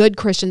really good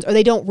Christians or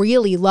they don't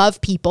really love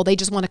people. They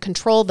just want to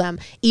control them,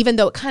 even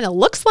though it kind of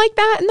looks like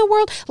that in the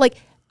world.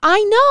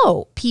 I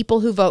know people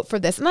who vote for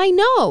this, and I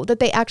know that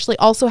they actually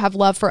also have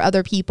love for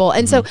other people.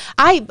 And so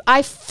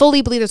I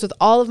fully believe this with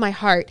all of my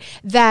heart,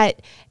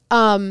 that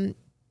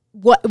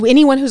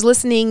anyone who's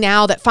listening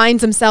now that finds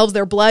themselves,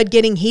 their blood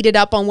getting heated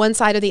up on one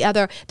side or the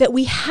other, that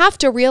we have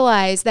to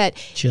realize that.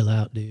 Chill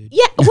out, dude.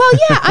 Yeah. Well,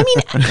 yeah. I mean,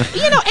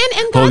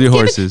 and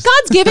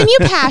God's given you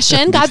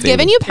passion. God's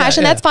given you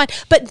passion. That's fine.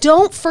 But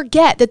don't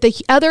forget that the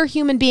other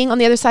human being on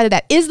the other side of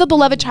that is the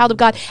beloved child of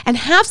God, and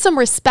have some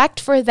respect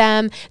for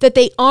them, that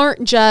they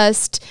aren't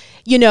just,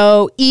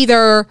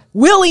 either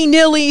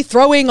willy-nilly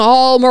throwing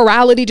all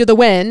morality to the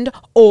wind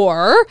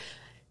or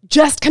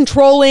just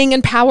controlling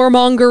and power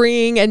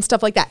mongering and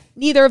stuff like that.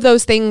 Neither of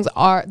those things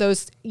are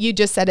those, you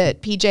just said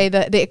it, PJ,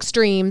 the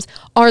extremes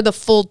are the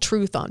full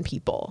truth on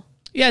people.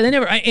 Yeah, they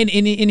never, and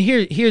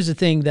here's the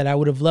thing that I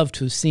would have loved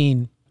to have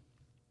seen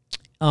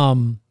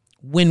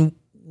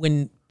when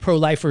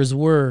pro-lifers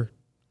were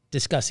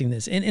discussing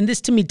this. And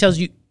this to me tells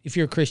you if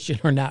you're a Christian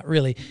or not,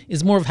 really,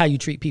 is more of how you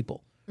treat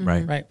people.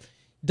 Right.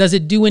 Does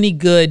it do any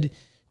good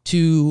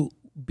to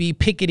be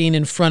picketing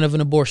in front of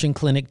an abortion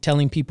clinic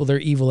telling people they're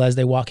evil as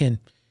they walk in?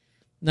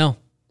 No.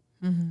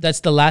 That's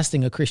the last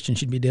thing a Christian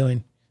should be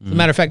doing. As a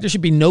matter of fact, there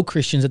should be no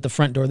Christians at the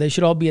front door. They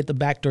should all be at the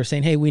back door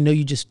saying, hey, we know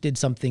you just did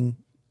something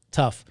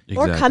tough.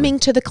 Exactly. Or coming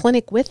to the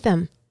clinic with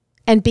them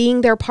and being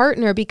their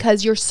partner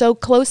because you're so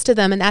close to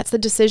them and that's the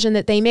decision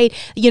that they made.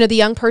 The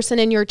young person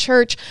in your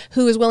church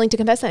who is willing to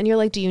confess that, and you're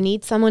like, do you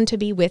need someone to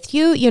be with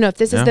you? If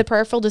this is the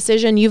prayerful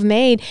decision you've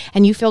made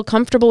and you feel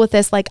comfortable with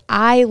this,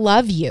 I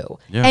love you.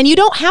 Yeah. And you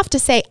don't have to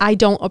say, I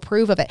don't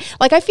approve of it.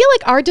 I feel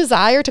like our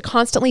desire to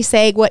constantly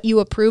say what you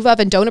approve of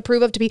and don't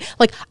approve of, to be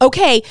like,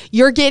 okay,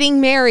 you're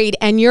getting married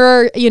and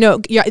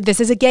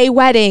this is a gay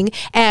wedding,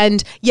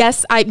 and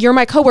yes, you're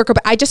my coworker,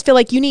 but I just feel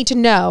like you need to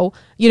know,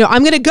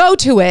 I'm going to go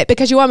to it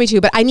because you want me to,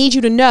 but I need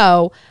you to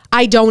know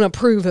I don't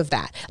approve of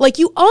that.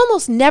 You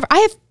almost never,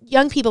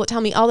 young people that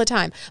tell me all the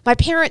time, my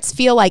parents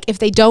feel like if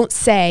they don't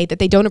say that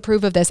they don't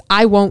approve of this,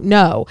 I won't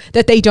know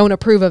that they don't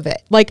approve of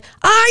it. Like,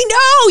 I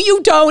know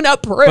you don't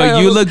approve.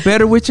 But you look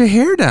better with your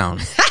hair down.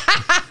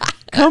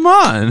 Come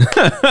on.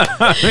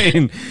 I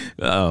mean,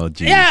 oh,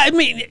 geez. Yeah, I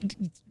mean,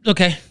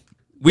 okay.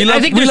 I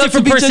think there's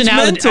different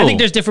personalities. I think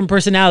there's different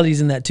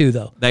personalities in that too,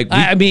 though.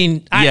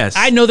 Yes.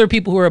 I know there are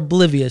people who are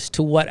oblivious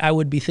to what I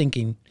would be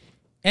thinking,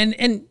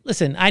 and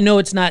listen, I know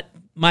it's not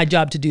my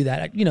job to do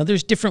that.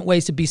 There's different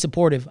ways to be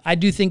supportive. I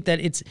do think that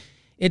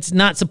it's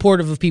not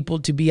supportive of people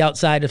to be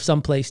outside of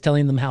some place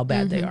telling them how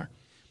bad they are.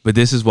 But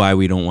this is why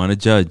we don't want to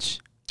judge.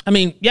 I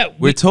mean, yeah,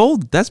 we're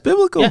told that's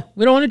biblical. Yeah,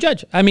 we don't want to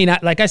judge. I mean,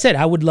 like I said,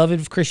 I would love it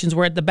if Christians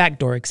were at the back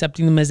door,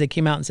 accepting them as they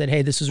came out and said,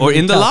 "Hey, this is really or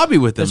in tough. the lobby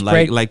with them,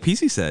 That's like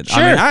PC said."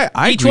 Sure, I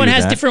mean, each one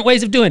has different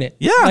ways of doing it.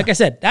 Yeah, like I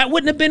said, that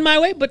wouldn't have been my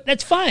way, but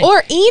that's fine.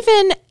 Or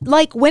even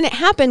like when it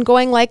happened,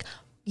 going like,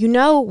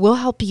 we'll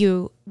help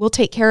you. We'll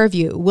take care of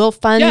you. We'll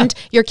fund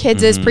your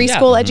kids'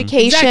 preschool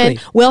education. Exactly.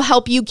 We'll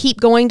help you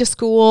keep going to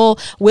school.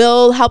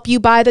 We'll help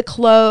you buy the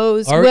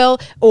clothes.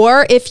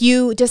 Or if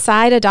you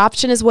decide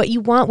adoption is what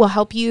you want, we'll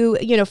help you,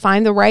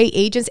 find the right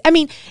agency. I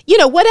mean,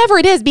 whatever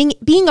it is,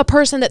 being a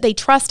person that they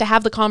trust to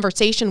have the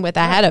conversation with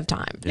ahead of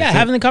time. Yeah,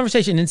 having the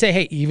conversation and say,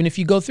 hey, even if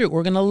you go through it,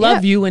 we're going to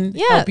love you and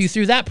help you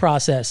through that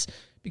process.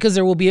 Because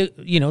there will be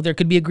there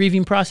could be a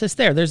grieving process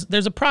there.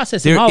 There's a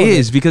process in all of it. There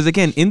is, because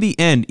again, in the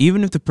end,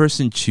 even if the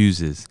person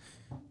chooses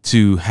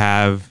to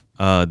have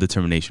the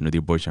termination or the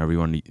abortion, however you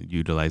want to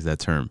utilize that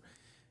term,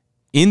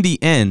 in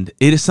the end,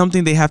 it is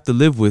something they have to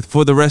live with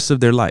for the rest of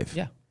their life.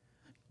 Yeah.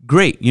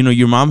 Great.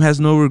 Your mom has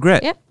no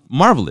regret. Yeah.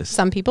 Marvelous.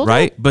 Some people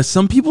right? do. But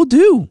some people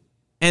do.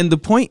 And the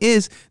point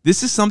is,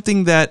 this is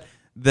something that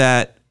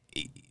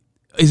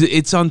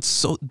it's on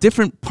so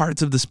different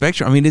parts of the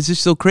spectrum. I mean, it's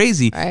just so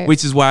crazy, right.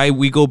 Which is why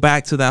we go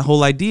back to that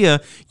whole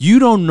idea. We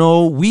don't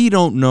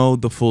know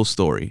the full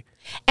story.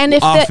 And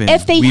if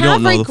they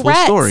have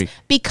regrets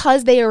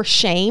because they are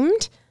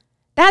shamed,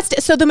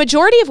 so the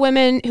majority of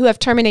women who have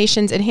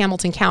terminations in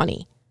Hamilton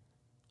County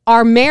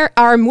are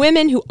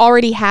women who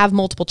already have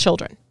multiple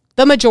children.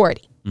 The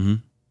majority.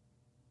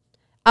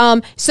 Mm-hmm.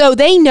 So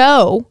they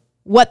know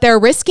what they're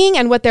risking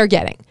and what they're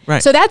getting.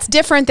 Right. So that's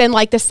different than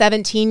like the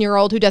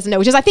 17-year-old who doesn't know,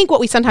 which is I think what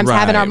we sometimes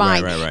have in our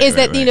mind is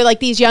that, like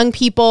these young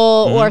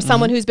people or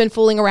someone who's been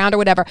fooling around or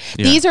whatever.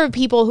 Yeah. These are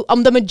people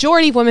who, the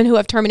majority of women who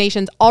have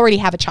terminations already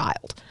have a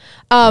child.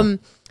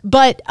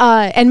 But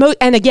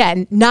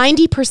again,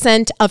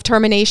 90% of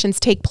terminations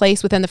take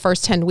place within the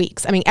first 10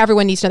 weeks. I mean,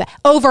 everyone needs to know that.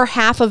 Over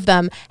half of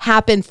them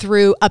happen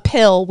through a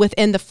pill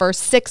within the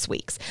first 6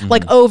 weeks. Mm-hmm.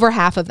 Like over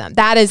half of them.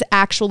 That is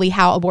actually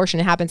how abortion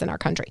happens in our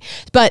country.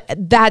 But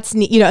that's,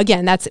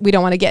 again, we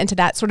don't want to get into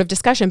that sort of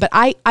discussion. But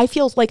I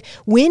feel like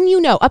when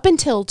up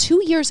until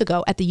 2 years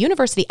ago at the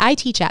university I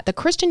teach at, the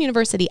Christian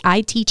university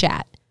I teach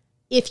at,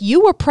 if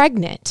you were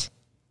pregnant,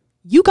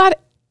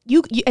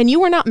 and you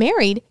were not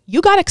married,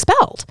 you got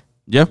expelled.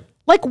 Yeah.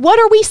 Like, what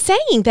are we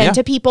saying then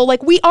to people?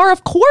 Like, we are,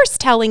 of course,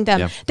 telling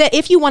them that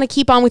if you want to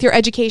keep on with your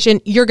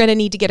education, you're going to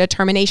need to get a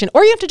termination,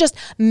 or you have to just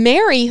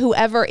marry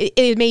whoever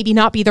it maybe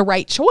not be the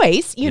right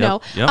choice, you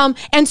know? Yep.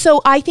 And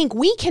so I think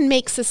we can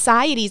make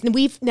societies, and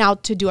we've now,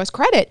 to do us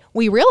credit,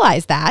 we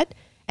realize that.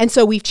 And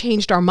so we've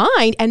changed our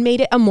mind and made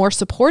it a more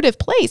supportive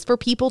place for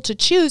people to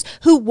choose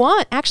who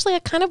want, actually, I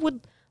kind of would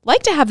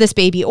like to have this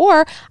baby,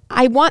 or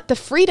I want the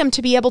freedom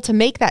to be able to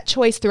make that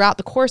choice throughout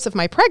the course of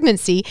my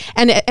pregnancy,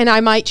 and I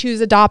might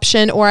choose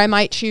adoption, or I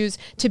might choose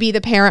to be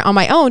the parent on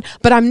my own,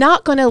 but I'm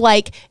not going to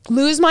like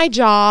lose my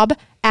job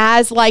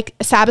as like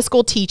a Sabbath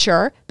school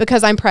teacher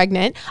because I'm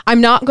pregnant. I'm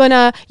not going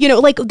to,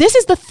 like this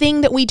is the thing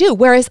that we do.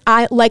 Whereas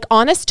I like,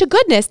 honest to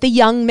goodness, the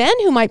young men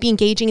who might be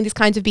engaging in these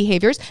kinds of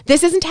behaviors,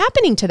 this isn't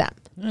happening to them.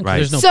 Right.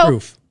 There's no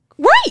proof.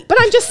 Right, but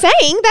I'm just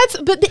saying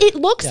but it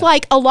looks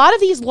like a lot of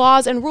these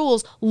laws and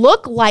rules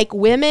look like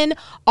women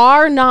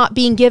are not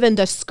being given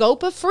the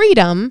scope of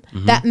freedom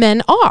that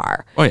men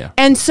are. Oh yeah.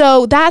 And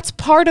so that's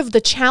part of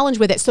the challenge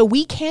with it. So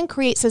we can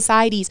create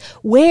societies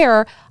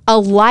where a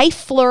life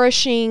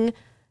flourishing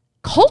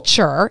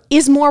culture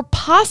is more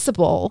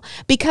possible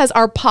because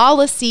our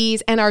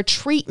policies and our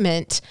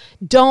treatment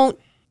don't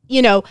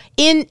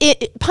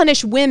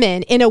punish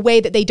women in a way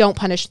that they don't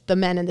punish the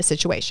men in the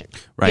situation.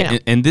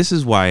 Right. And this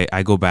is why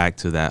I go back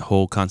to that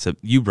whole concept.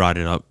 You brought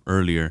it up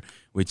earlier,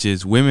 which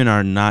is women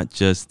are not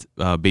just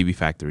baby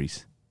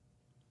factories.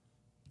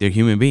 They're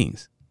human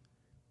beings.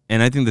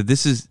 And I think that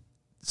this is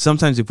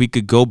sometimes if we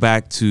could go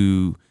back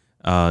to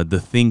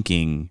the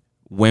thinking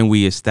when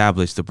we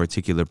established a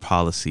particular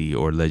policy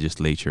or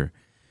legislature,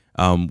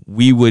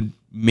 we would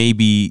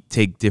maybe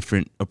take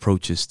different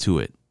approaches to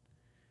it.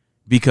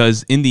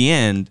 Because in the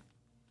end,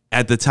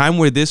 at the time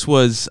where this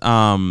was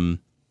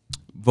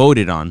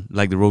voted on,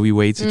 like the Roe v.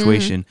 Wade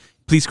situation,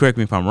 please correct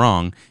me if I'm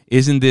wrong,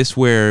 isn't this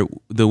where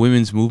the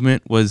women's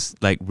movement was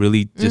like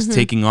really just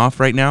taking off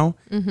right now?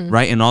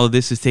 Right? And all of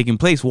this is taking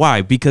place.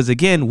 Why? Because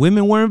again,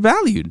 women weren't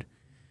valued.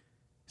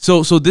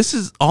 So this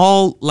is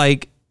all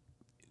like,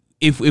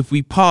 if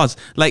we pause,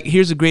 like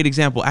here's a great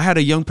example. I had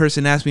a young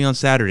person ask me on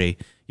Saturday,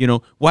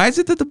 why is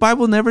it that the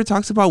Bible never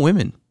talks about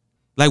women?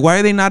 Like, why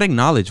are they not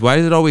acknowledged? Why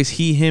is it always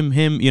he, him,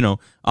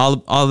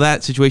 all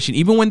that situation,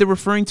 even when they're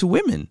referring to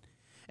women?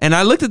 And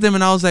I looked at them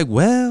and I was like,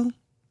 well,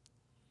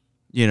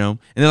 and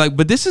they're like,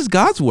 but this is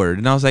God's word.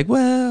 And I was like,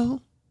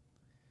 well,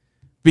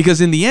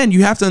 because in the end,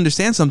 you have to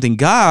understand something.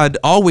 God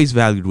always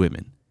valued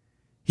women.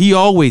 He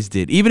always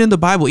did, even in the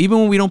Bible, even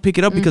when we don't pick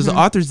it up because the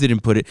authors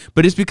didn't put it,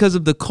 but it's because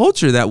of the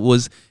culture that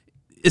was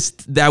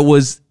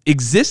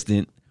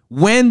existent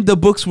when the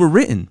books were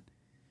written.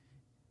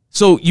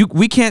 So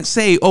we can't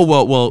say, oh,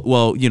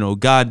 well,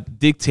 God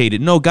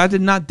dictated. No, God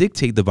did not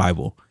dictate the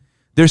Bible.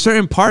 There are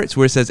certain parts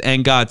where it says,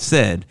 and God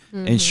said,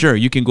 and sure,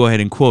 you can go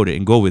ahead and quote it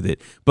and go with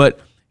it. But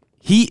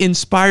he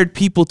inspired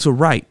people to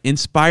write,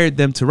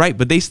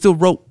 but they still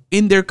wrote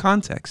in their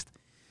context.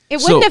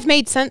 It wouldn't have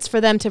made sense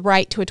for them to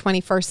write to a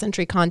 21st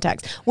century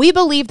context. We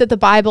believe that the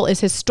Bible is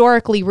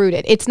historically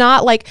rooted. It's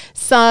not like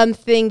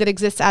something that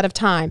exists out of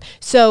time.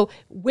 So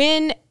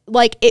when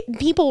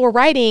people were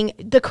writing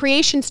the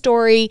creation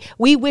story,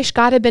 we wish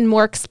God had been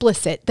more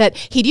explicit, that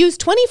he'd use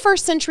 21st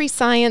century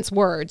science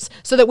words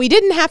so that we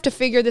didn't have to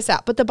figure this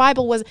out. But the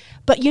Bible was,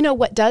 but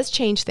what does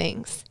change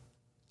things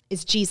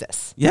is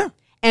Jesus. Yeah.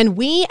 And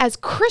we as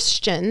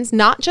Christians,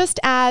 not just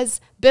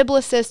as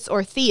biblicists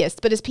or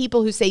theists, but as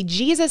people who say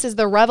Jesus is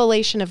the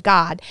revelation of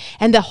God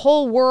and the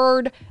whole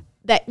word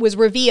that was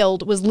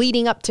revealed was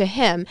leading up to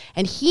him,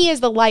 and he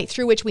is the light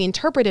through which we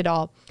interpret it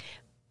all.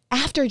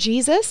 After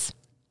Jesus,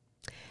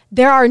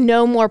 there are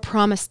no more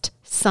promised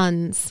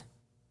sons.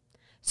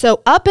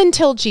 So up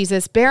until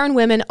Jesus, barren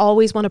women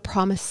always want a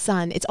promised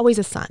son. It's always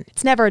a son.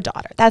 It's never a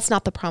daughter. That's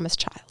not the promised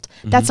child.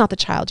 That's not the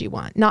child you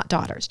want. Not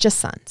daughters, just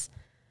sons.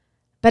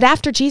 But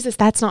after Jesus,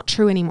 that's not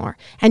true anymore.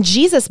 And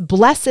Jesus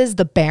blesses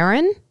the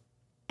barren,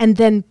 and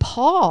then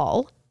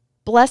Paul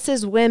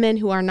blesses women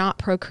who are not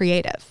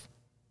procreative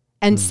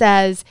and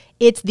says,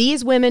 it's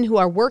these women who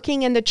are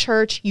working in the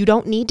church. You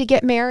don't need to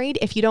get married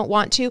if you don't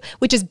want to,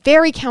 which is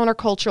very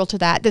countercultural to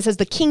that. This is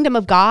the kingdom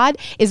of God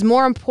is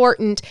more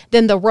important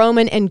than the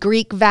Roman and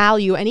Greek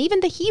value and even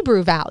the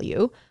Hebrew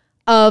value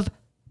of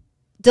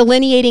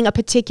delineating a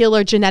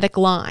particular genetic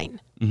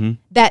line.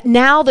 That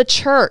now the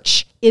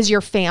church is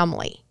your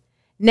family.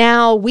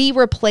 Now we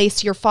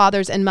replace your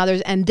fathers and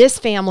mothers, and this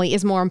family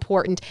is more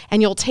important,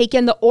 and you'll take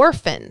in the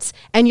orphans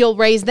and you'll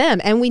raise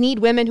them. And we need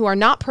women who are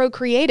not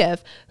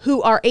procreative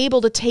who are able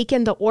to take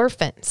in the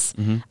orphans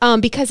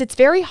because it's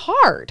very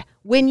hard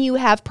when you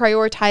have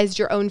prioritized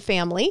your own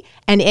family,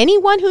 and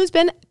anyone who's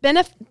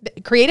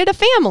created a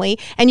family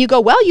and you go,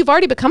 well, you've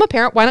already become a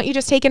parent. Why don't you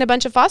just take in a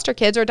bunch of foster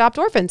kids or adopt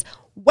orphans?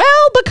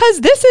 Well, because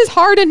this is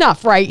hard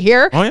enough right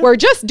here. Oh, yeah. We're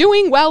just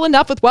doing well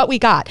enough with what we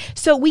got.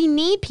 So we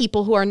need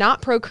people who are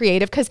not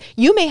procreative because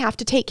you may have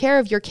to take care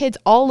of your kids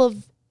all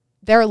of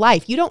their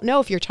life. You don't know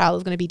if your child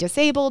is going to be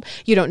disabled.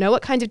 You don't know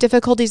what kinds of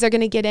difficulties they're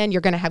going to get in.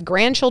 You're going to have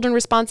grandchildren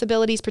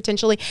responsibilities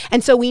potentially.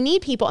 And so we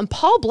need people. And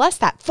Paul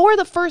blessed that for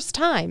the first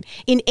time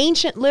in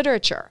ancient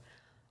literature.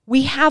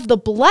 We have the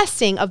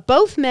blessing of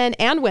both men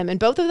and women.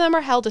 Both of them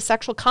are held to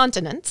sexual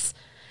continence,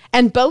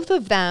 and both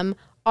of them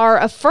are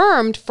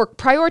affirmed for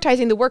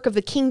prioritizing the work of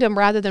the kingdom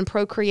rather than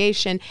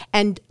procreation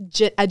and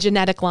a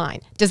genetic line.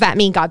 Does that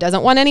mean God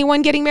doesn't want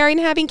anyone getting married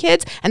and having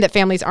kids and that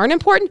families aren't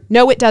important?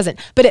 No, it doesn't.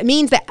 But it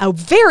means that a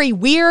very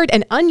weird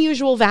and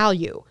unusual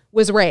value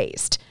was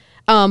raised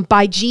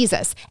by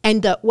Jesus.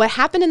 And what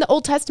happened in the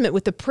Old Testament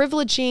with the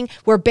privileging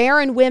where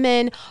barren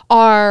women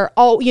are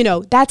all,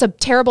 that's a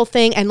terrible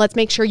thing. And let's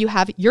make sure you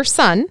have your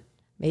son.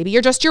 Maybe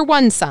you're just your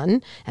one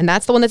son, and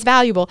that's the one that's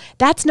valuable.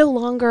 That's no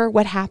longer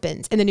what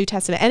happens in the New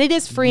Testament. And it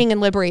is freeing and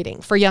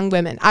liberating for young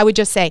women. I would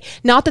just say,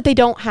 not that they're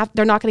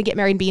not going to get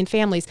married and be in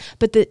families,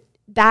 but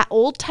that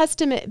Old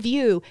Testament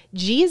view,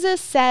 Jesus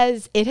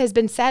says, it has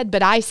been said,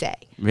 but I say.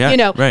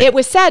 Yeah, right. It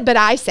was said, but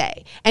I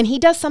say. And he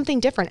does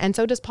something different, and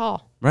so does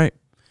Paul. Right.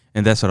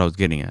 And that's what I was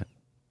getting at.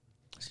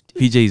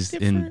 PJ's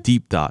in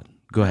deep thought.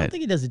 Go ahead. I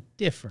think he does it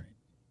different.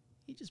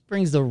 He just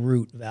brings the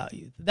root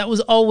value. That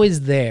was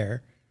always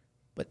there,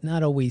 but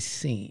not always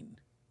seen.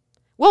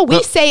 Well,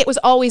 we say it was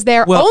always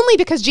there only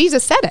because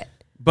Jesus said it.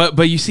 But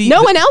you see,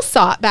 no one else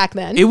saw it back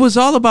then. It was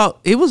all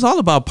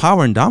about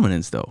power and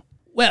dominance, though.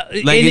 Well,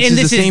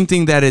 it's the same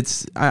thing that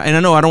it's. And I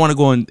know I don't want to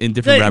go in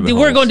different rabbit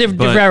holes. We're going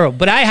different rabbit holes,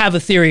 but I have a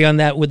theory on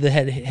that with the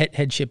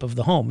headship of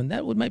the home, and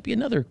that might be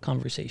another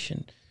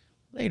conversation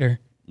later.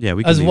 Yeah,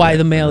 we can. As why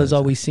the male is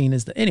always seen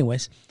as the.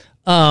 Anyways.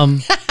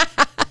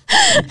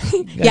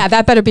 Yeah,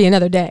 that better be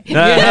another day.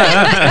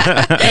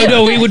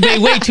 No, we would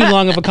make way too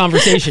long of a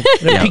conversation.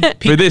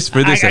 For this,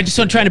 I just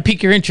want trying to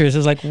pique your interest. I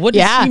was like, what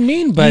does he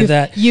mean by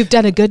that? You've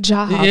done a good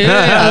job of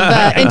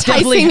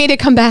enticing me to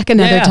come back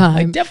another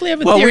time. I definitely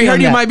have a theory. Well, we heard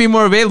on you that. might be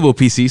more available,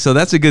 PC, so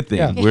that's a good thing.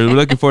 Yeah. We're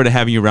looking forward to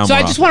having you around. So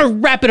more I just often. want to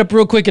wrap it up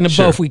real quick in a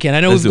bow if we can.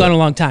 I know we've gone a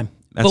long time,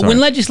 but when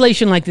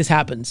legislation like this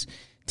happens,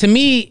 to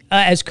me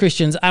as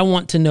Christians, I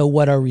want to know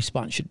what our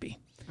response should be.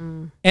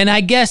 And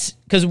I guess,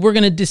 because we're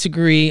going to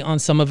disagree on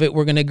some of it,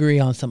 we're going to agree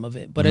on some of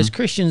it. But as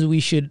Christians, we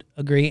should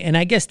agree. And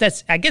I guess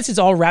it's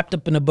all wrapped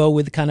up in a bow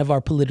with kind of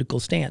our political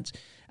stance,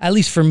 at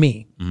least for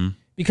me.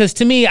 Because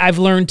to me, I've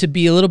learned to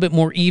be a little bit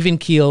more even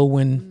keel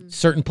when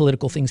certain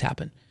political things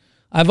happen.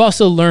 I've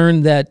also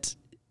learned that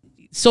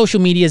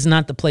social media is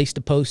not the place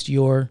to post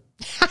your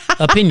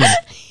opinion.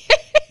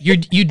 You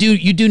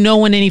do no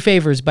one any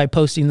favors by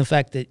posting the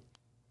fact that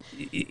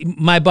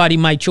my body,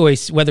 my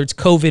choice, whether it's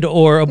COVID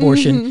or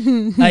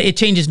abortion, it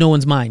changes no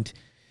one's mind.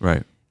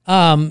 Right.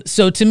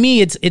 So to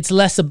me, it's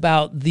less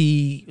about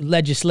the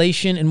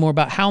legislation and more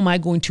about how am I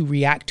going to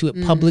react to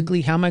it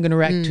publicly? How am I going to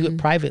react to it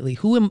privately?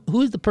 Who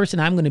is the person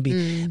I'm going to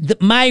be?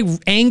 My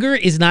anger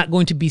is not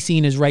going to be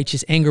seen as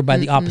righteous anger by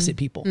the opposite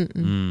people,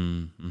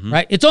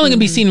 right? It's only going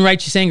to be seen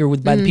righteous anger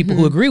by the people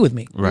who agree with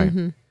me.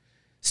 Right.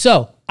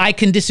 So I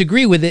can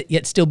disagree with it,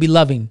 yet still be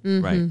loving.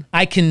 Right.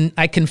 I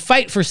can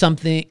fight for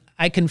something.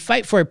 I can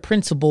fight for a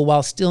principle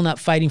while still not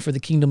fighting for the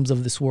kingdoms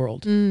of this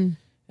world.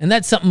 And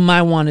that's something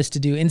I want us to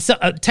do. And so,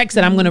 a text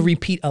that I'm going to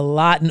repeat a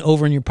lot and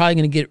over, and you're probably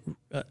going to get,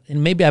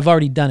 and maybe I've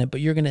already done it,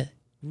 but you're going to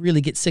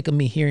really get sick of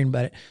me hearing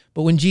about it.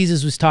 But when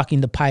Jesus was talking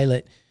to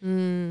Pilate,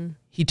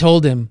 he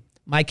told him,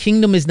 my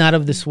kingdom is not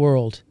of this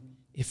world.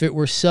 If it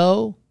were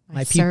so,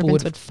 my people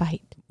would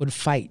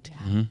fight.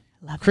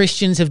 Yeah.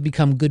 Christians have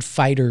become good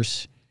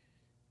fighters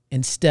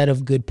instead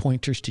of good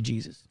pointers to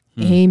Jesus.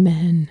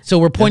 Amen. So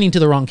we're pointing to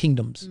the wrong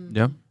kingdoms.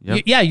 Yeah.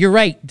 You're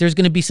right. There's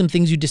going to be some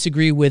things you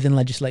disagree with in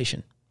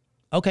legislation.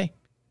 Okay.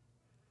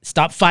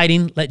 Stop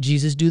fighting. Let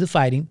Jesus do the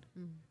fighting.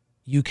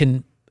 You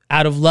can,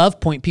 out of love,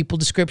 point people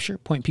to Scripture,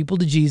 point people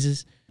to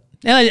Jesus.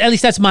 And at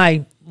least that's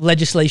my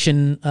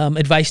legislation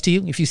advice to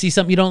you. If you see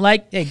something you don't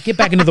like, hey, get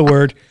back into the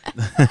Word.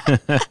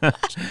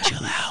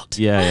 Chill out.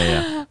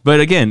 Yeah. But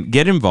again,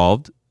 get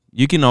involved.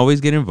 You can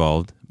always get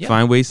involved. Yep.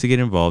 Find ways to get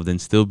involved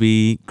and still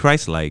be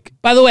Christ-like.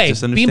 By the way,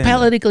 Just being understand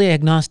politically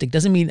agnostic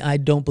doesn't mean I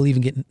don't believe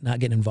in not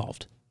getting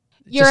involved.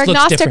 You're just looks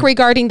agnostic different.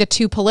 regarding the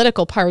two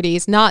political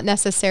parties, not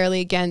necessarily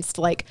against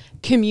like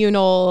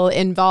communal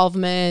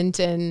involvement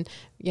and,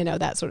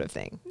 that sort of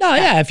thing. No,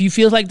 yeah. If you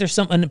feel like there's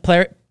some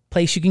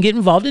place you can get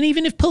involved, and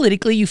even if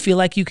politically you feel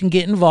like you can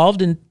get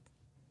involved and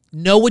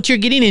know what you're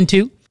getting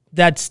into,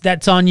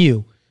 that's on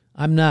you.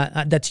 I'm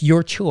not. That's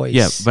your choice.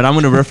 Yeah, but I'm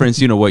going to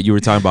reference, what you were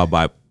talking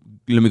about.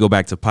 Let me go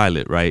back to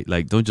Pilate, right?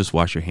 Like, don't just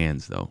wash your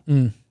hands though.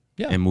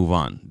 Yeah. And move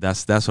on.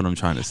 That's what I'm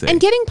trying to say. And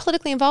getting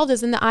politically involved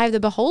is in the eye of the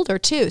beholder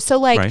too.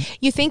 So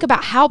you think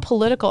about how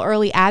political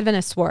early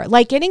Adventists were.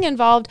 Like getting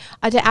involved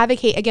to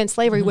advocate against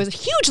slavery was a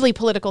hugely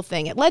political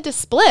thing. It led to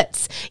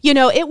splits.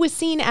 It was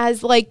seen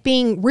as like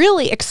being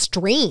really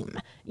extreme.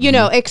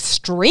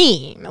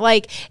 Extreme,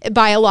 like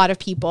by a lot of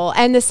people.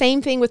 And the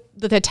same thing with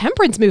the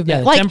temperance movement.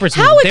 Yeah, like temperance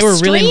how movement. They were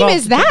extreme really involved.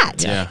 is that?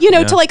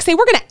 Yeah. To like say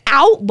we're going to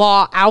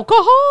outlaw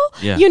alcohol,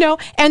 Yeah.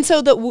 And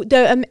so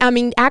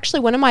actually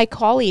one of my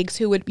colleagues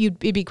who it'd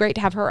be great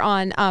to have her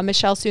on,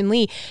 Michelle Soon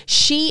Lee,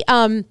 she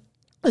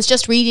was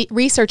just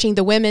researching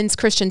the Women's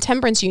Christian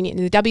Temperance Union,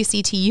 the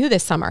WCTU,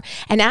 this summer.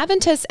 And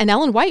Adventists and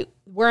Ellen White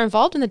were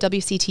involved in the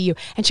WCTU.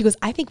 And she goes,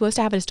 I think most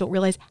Adventists don't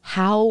realize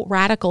how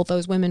radical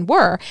those women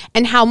were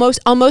and how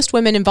most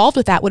women involved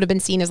with that would have been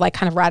seen as like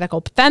kind of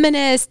radical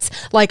feminists,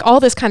 like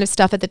all this kind of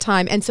stuff at the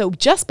time. And so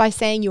just by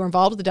saying you were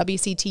involved with the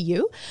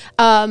WCTU,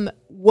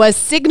 was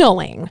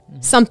signaling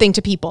something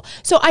to people.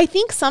 So I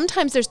think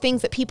sometimes there's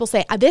things that people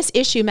say, this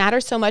issue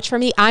matters so much for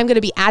me. I'm going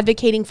to be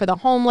advocating for the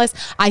homeless.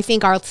 I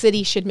think our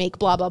city should make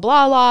blah, blah,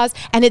 blah laws.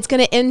 And it's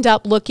going to end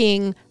up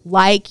looking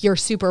like you're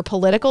super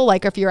political.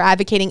 Like if you're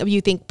advocating,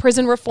 you think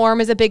prison reform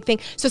is a big thing.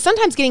 So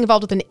sometimes getting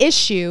involved with an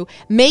issue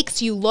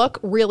makes you look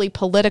really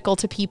political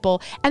to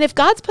people. And if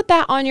God's put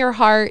that on your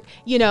heart,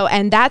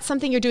 and that's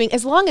something you're doing,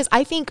 as long as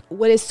I think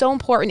what is so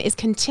important is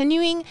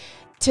continuing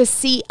to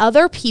see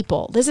other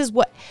people. This is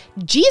what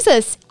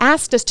Jesus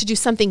asked us to do,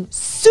 something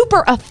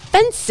super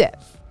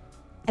offensive.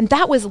 And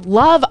that was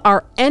love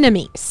our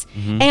enemies.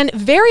 And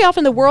very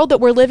often the world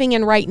that we're living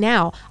in right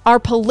now, our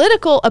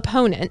political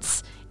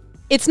opponents,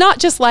 it's not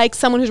just like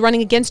someone who's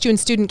running against you in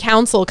student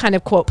council kind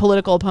of quote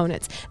political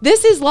opponents.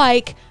 This is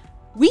like,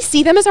 we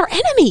see them as our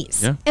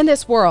enemies in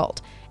this world.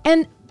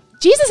 And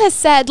Jesus has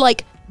said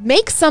like,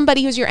 make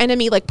somebody who's your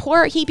enemy, like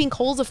pour heaping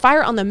coals of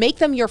fire on them, make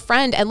them your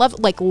friend and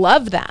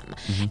love them.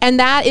 And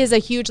that is a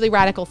hugely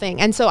radical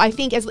thing. And so I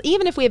think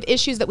even if we have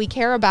issues that we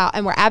care about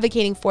and we're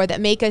advocating for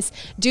that make us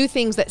do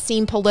things that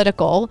seem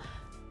political,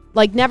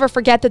 like never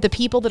forget that the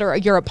people that are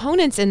your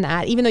opponents in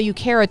that, even though you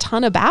care a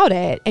ton about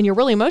it and you're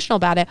really emotional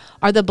about it,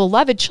 are the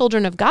beloved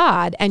children of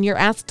God, and you're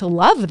asked to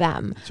love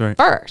them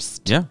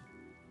first. Yeah.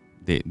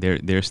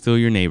 They're still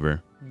your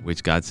neighbor,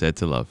 which God said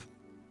to love.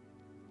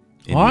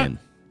 In All the right. end.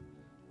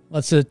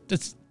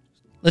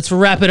 Let's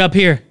wrap it up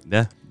here.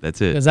 Yeah,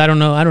 that's it. Because I don't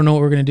know what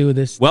we're going to do with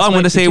this. Well, I'm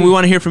going to say we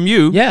want to hear from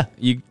you. Yeah.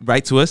 You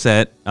write to us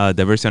at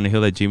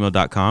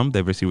diversityonthehill@gmail.com,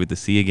 diversity with the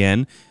C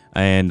again.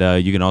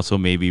 And you can also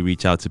maybe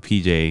reach out to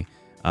PJ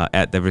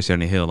at Diversity on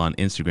the Hill on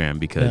Instagram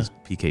because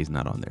PK's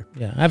not on there.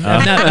 Yeah, I've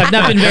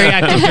not been very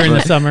active during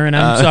the summer, and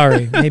I'm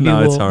sorry.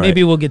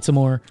 Maybe we'll get some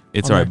more.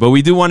 It's all right. But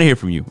we do want to hear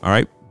from you, all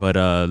right? But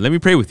let me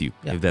pray with you,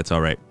 if that's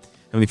all right.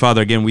 Heavenly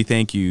Father, again, we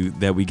thank you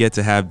that we get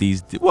to have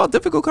these,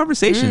 difficult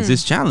conversations.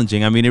 It's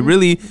challenging. I mean, it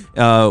really,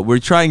 we're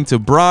trying to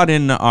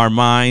broaden our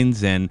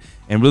minds and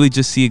really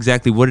just see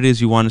exactly what it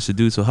is you want us to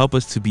do. So help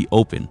us to be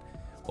open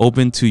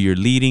open to your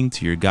leading,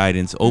 to your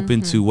guidance,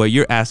 open to what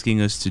you're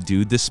asking us to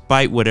do,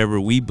 despite whatever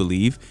we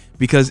believe,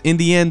 because in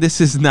the end,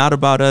 this is not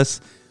about us,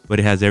 but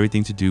it has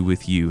everything to do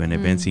with you and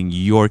advancing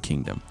your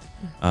kingdom.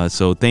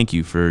 So thank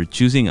you for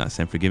choosing us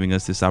and for giving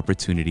us this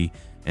opportunity.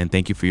 And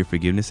thank you for your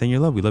forgiveness and your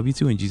love. We love you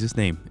too. In Jesus'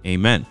 name,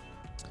 amen.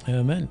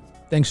 Amen.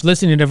 Thanks for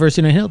listening to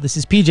Diversity on a Hill. This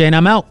is PJ, and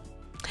I'm out.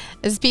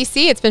 This is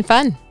PC. It's been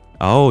fun.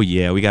 Oh,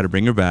 yeah. We got to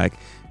bring her back.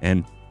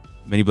 And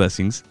many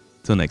blessings.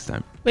 Till next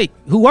time. Wait,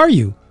 who are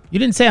you? You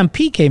didn't say I'm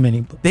PK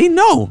many. They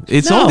know.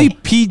 It's No. only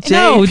PJ,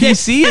 No,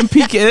 PC, and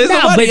PK. There's No,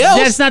 nobody but else.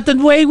 that's not the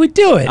way we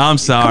do it. I'm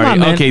sorry. Come on,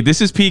 man. Okay,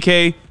 this is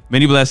PK.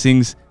 Many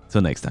blessings.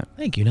 Till next time.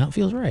 Thank you. Now it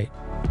feels right.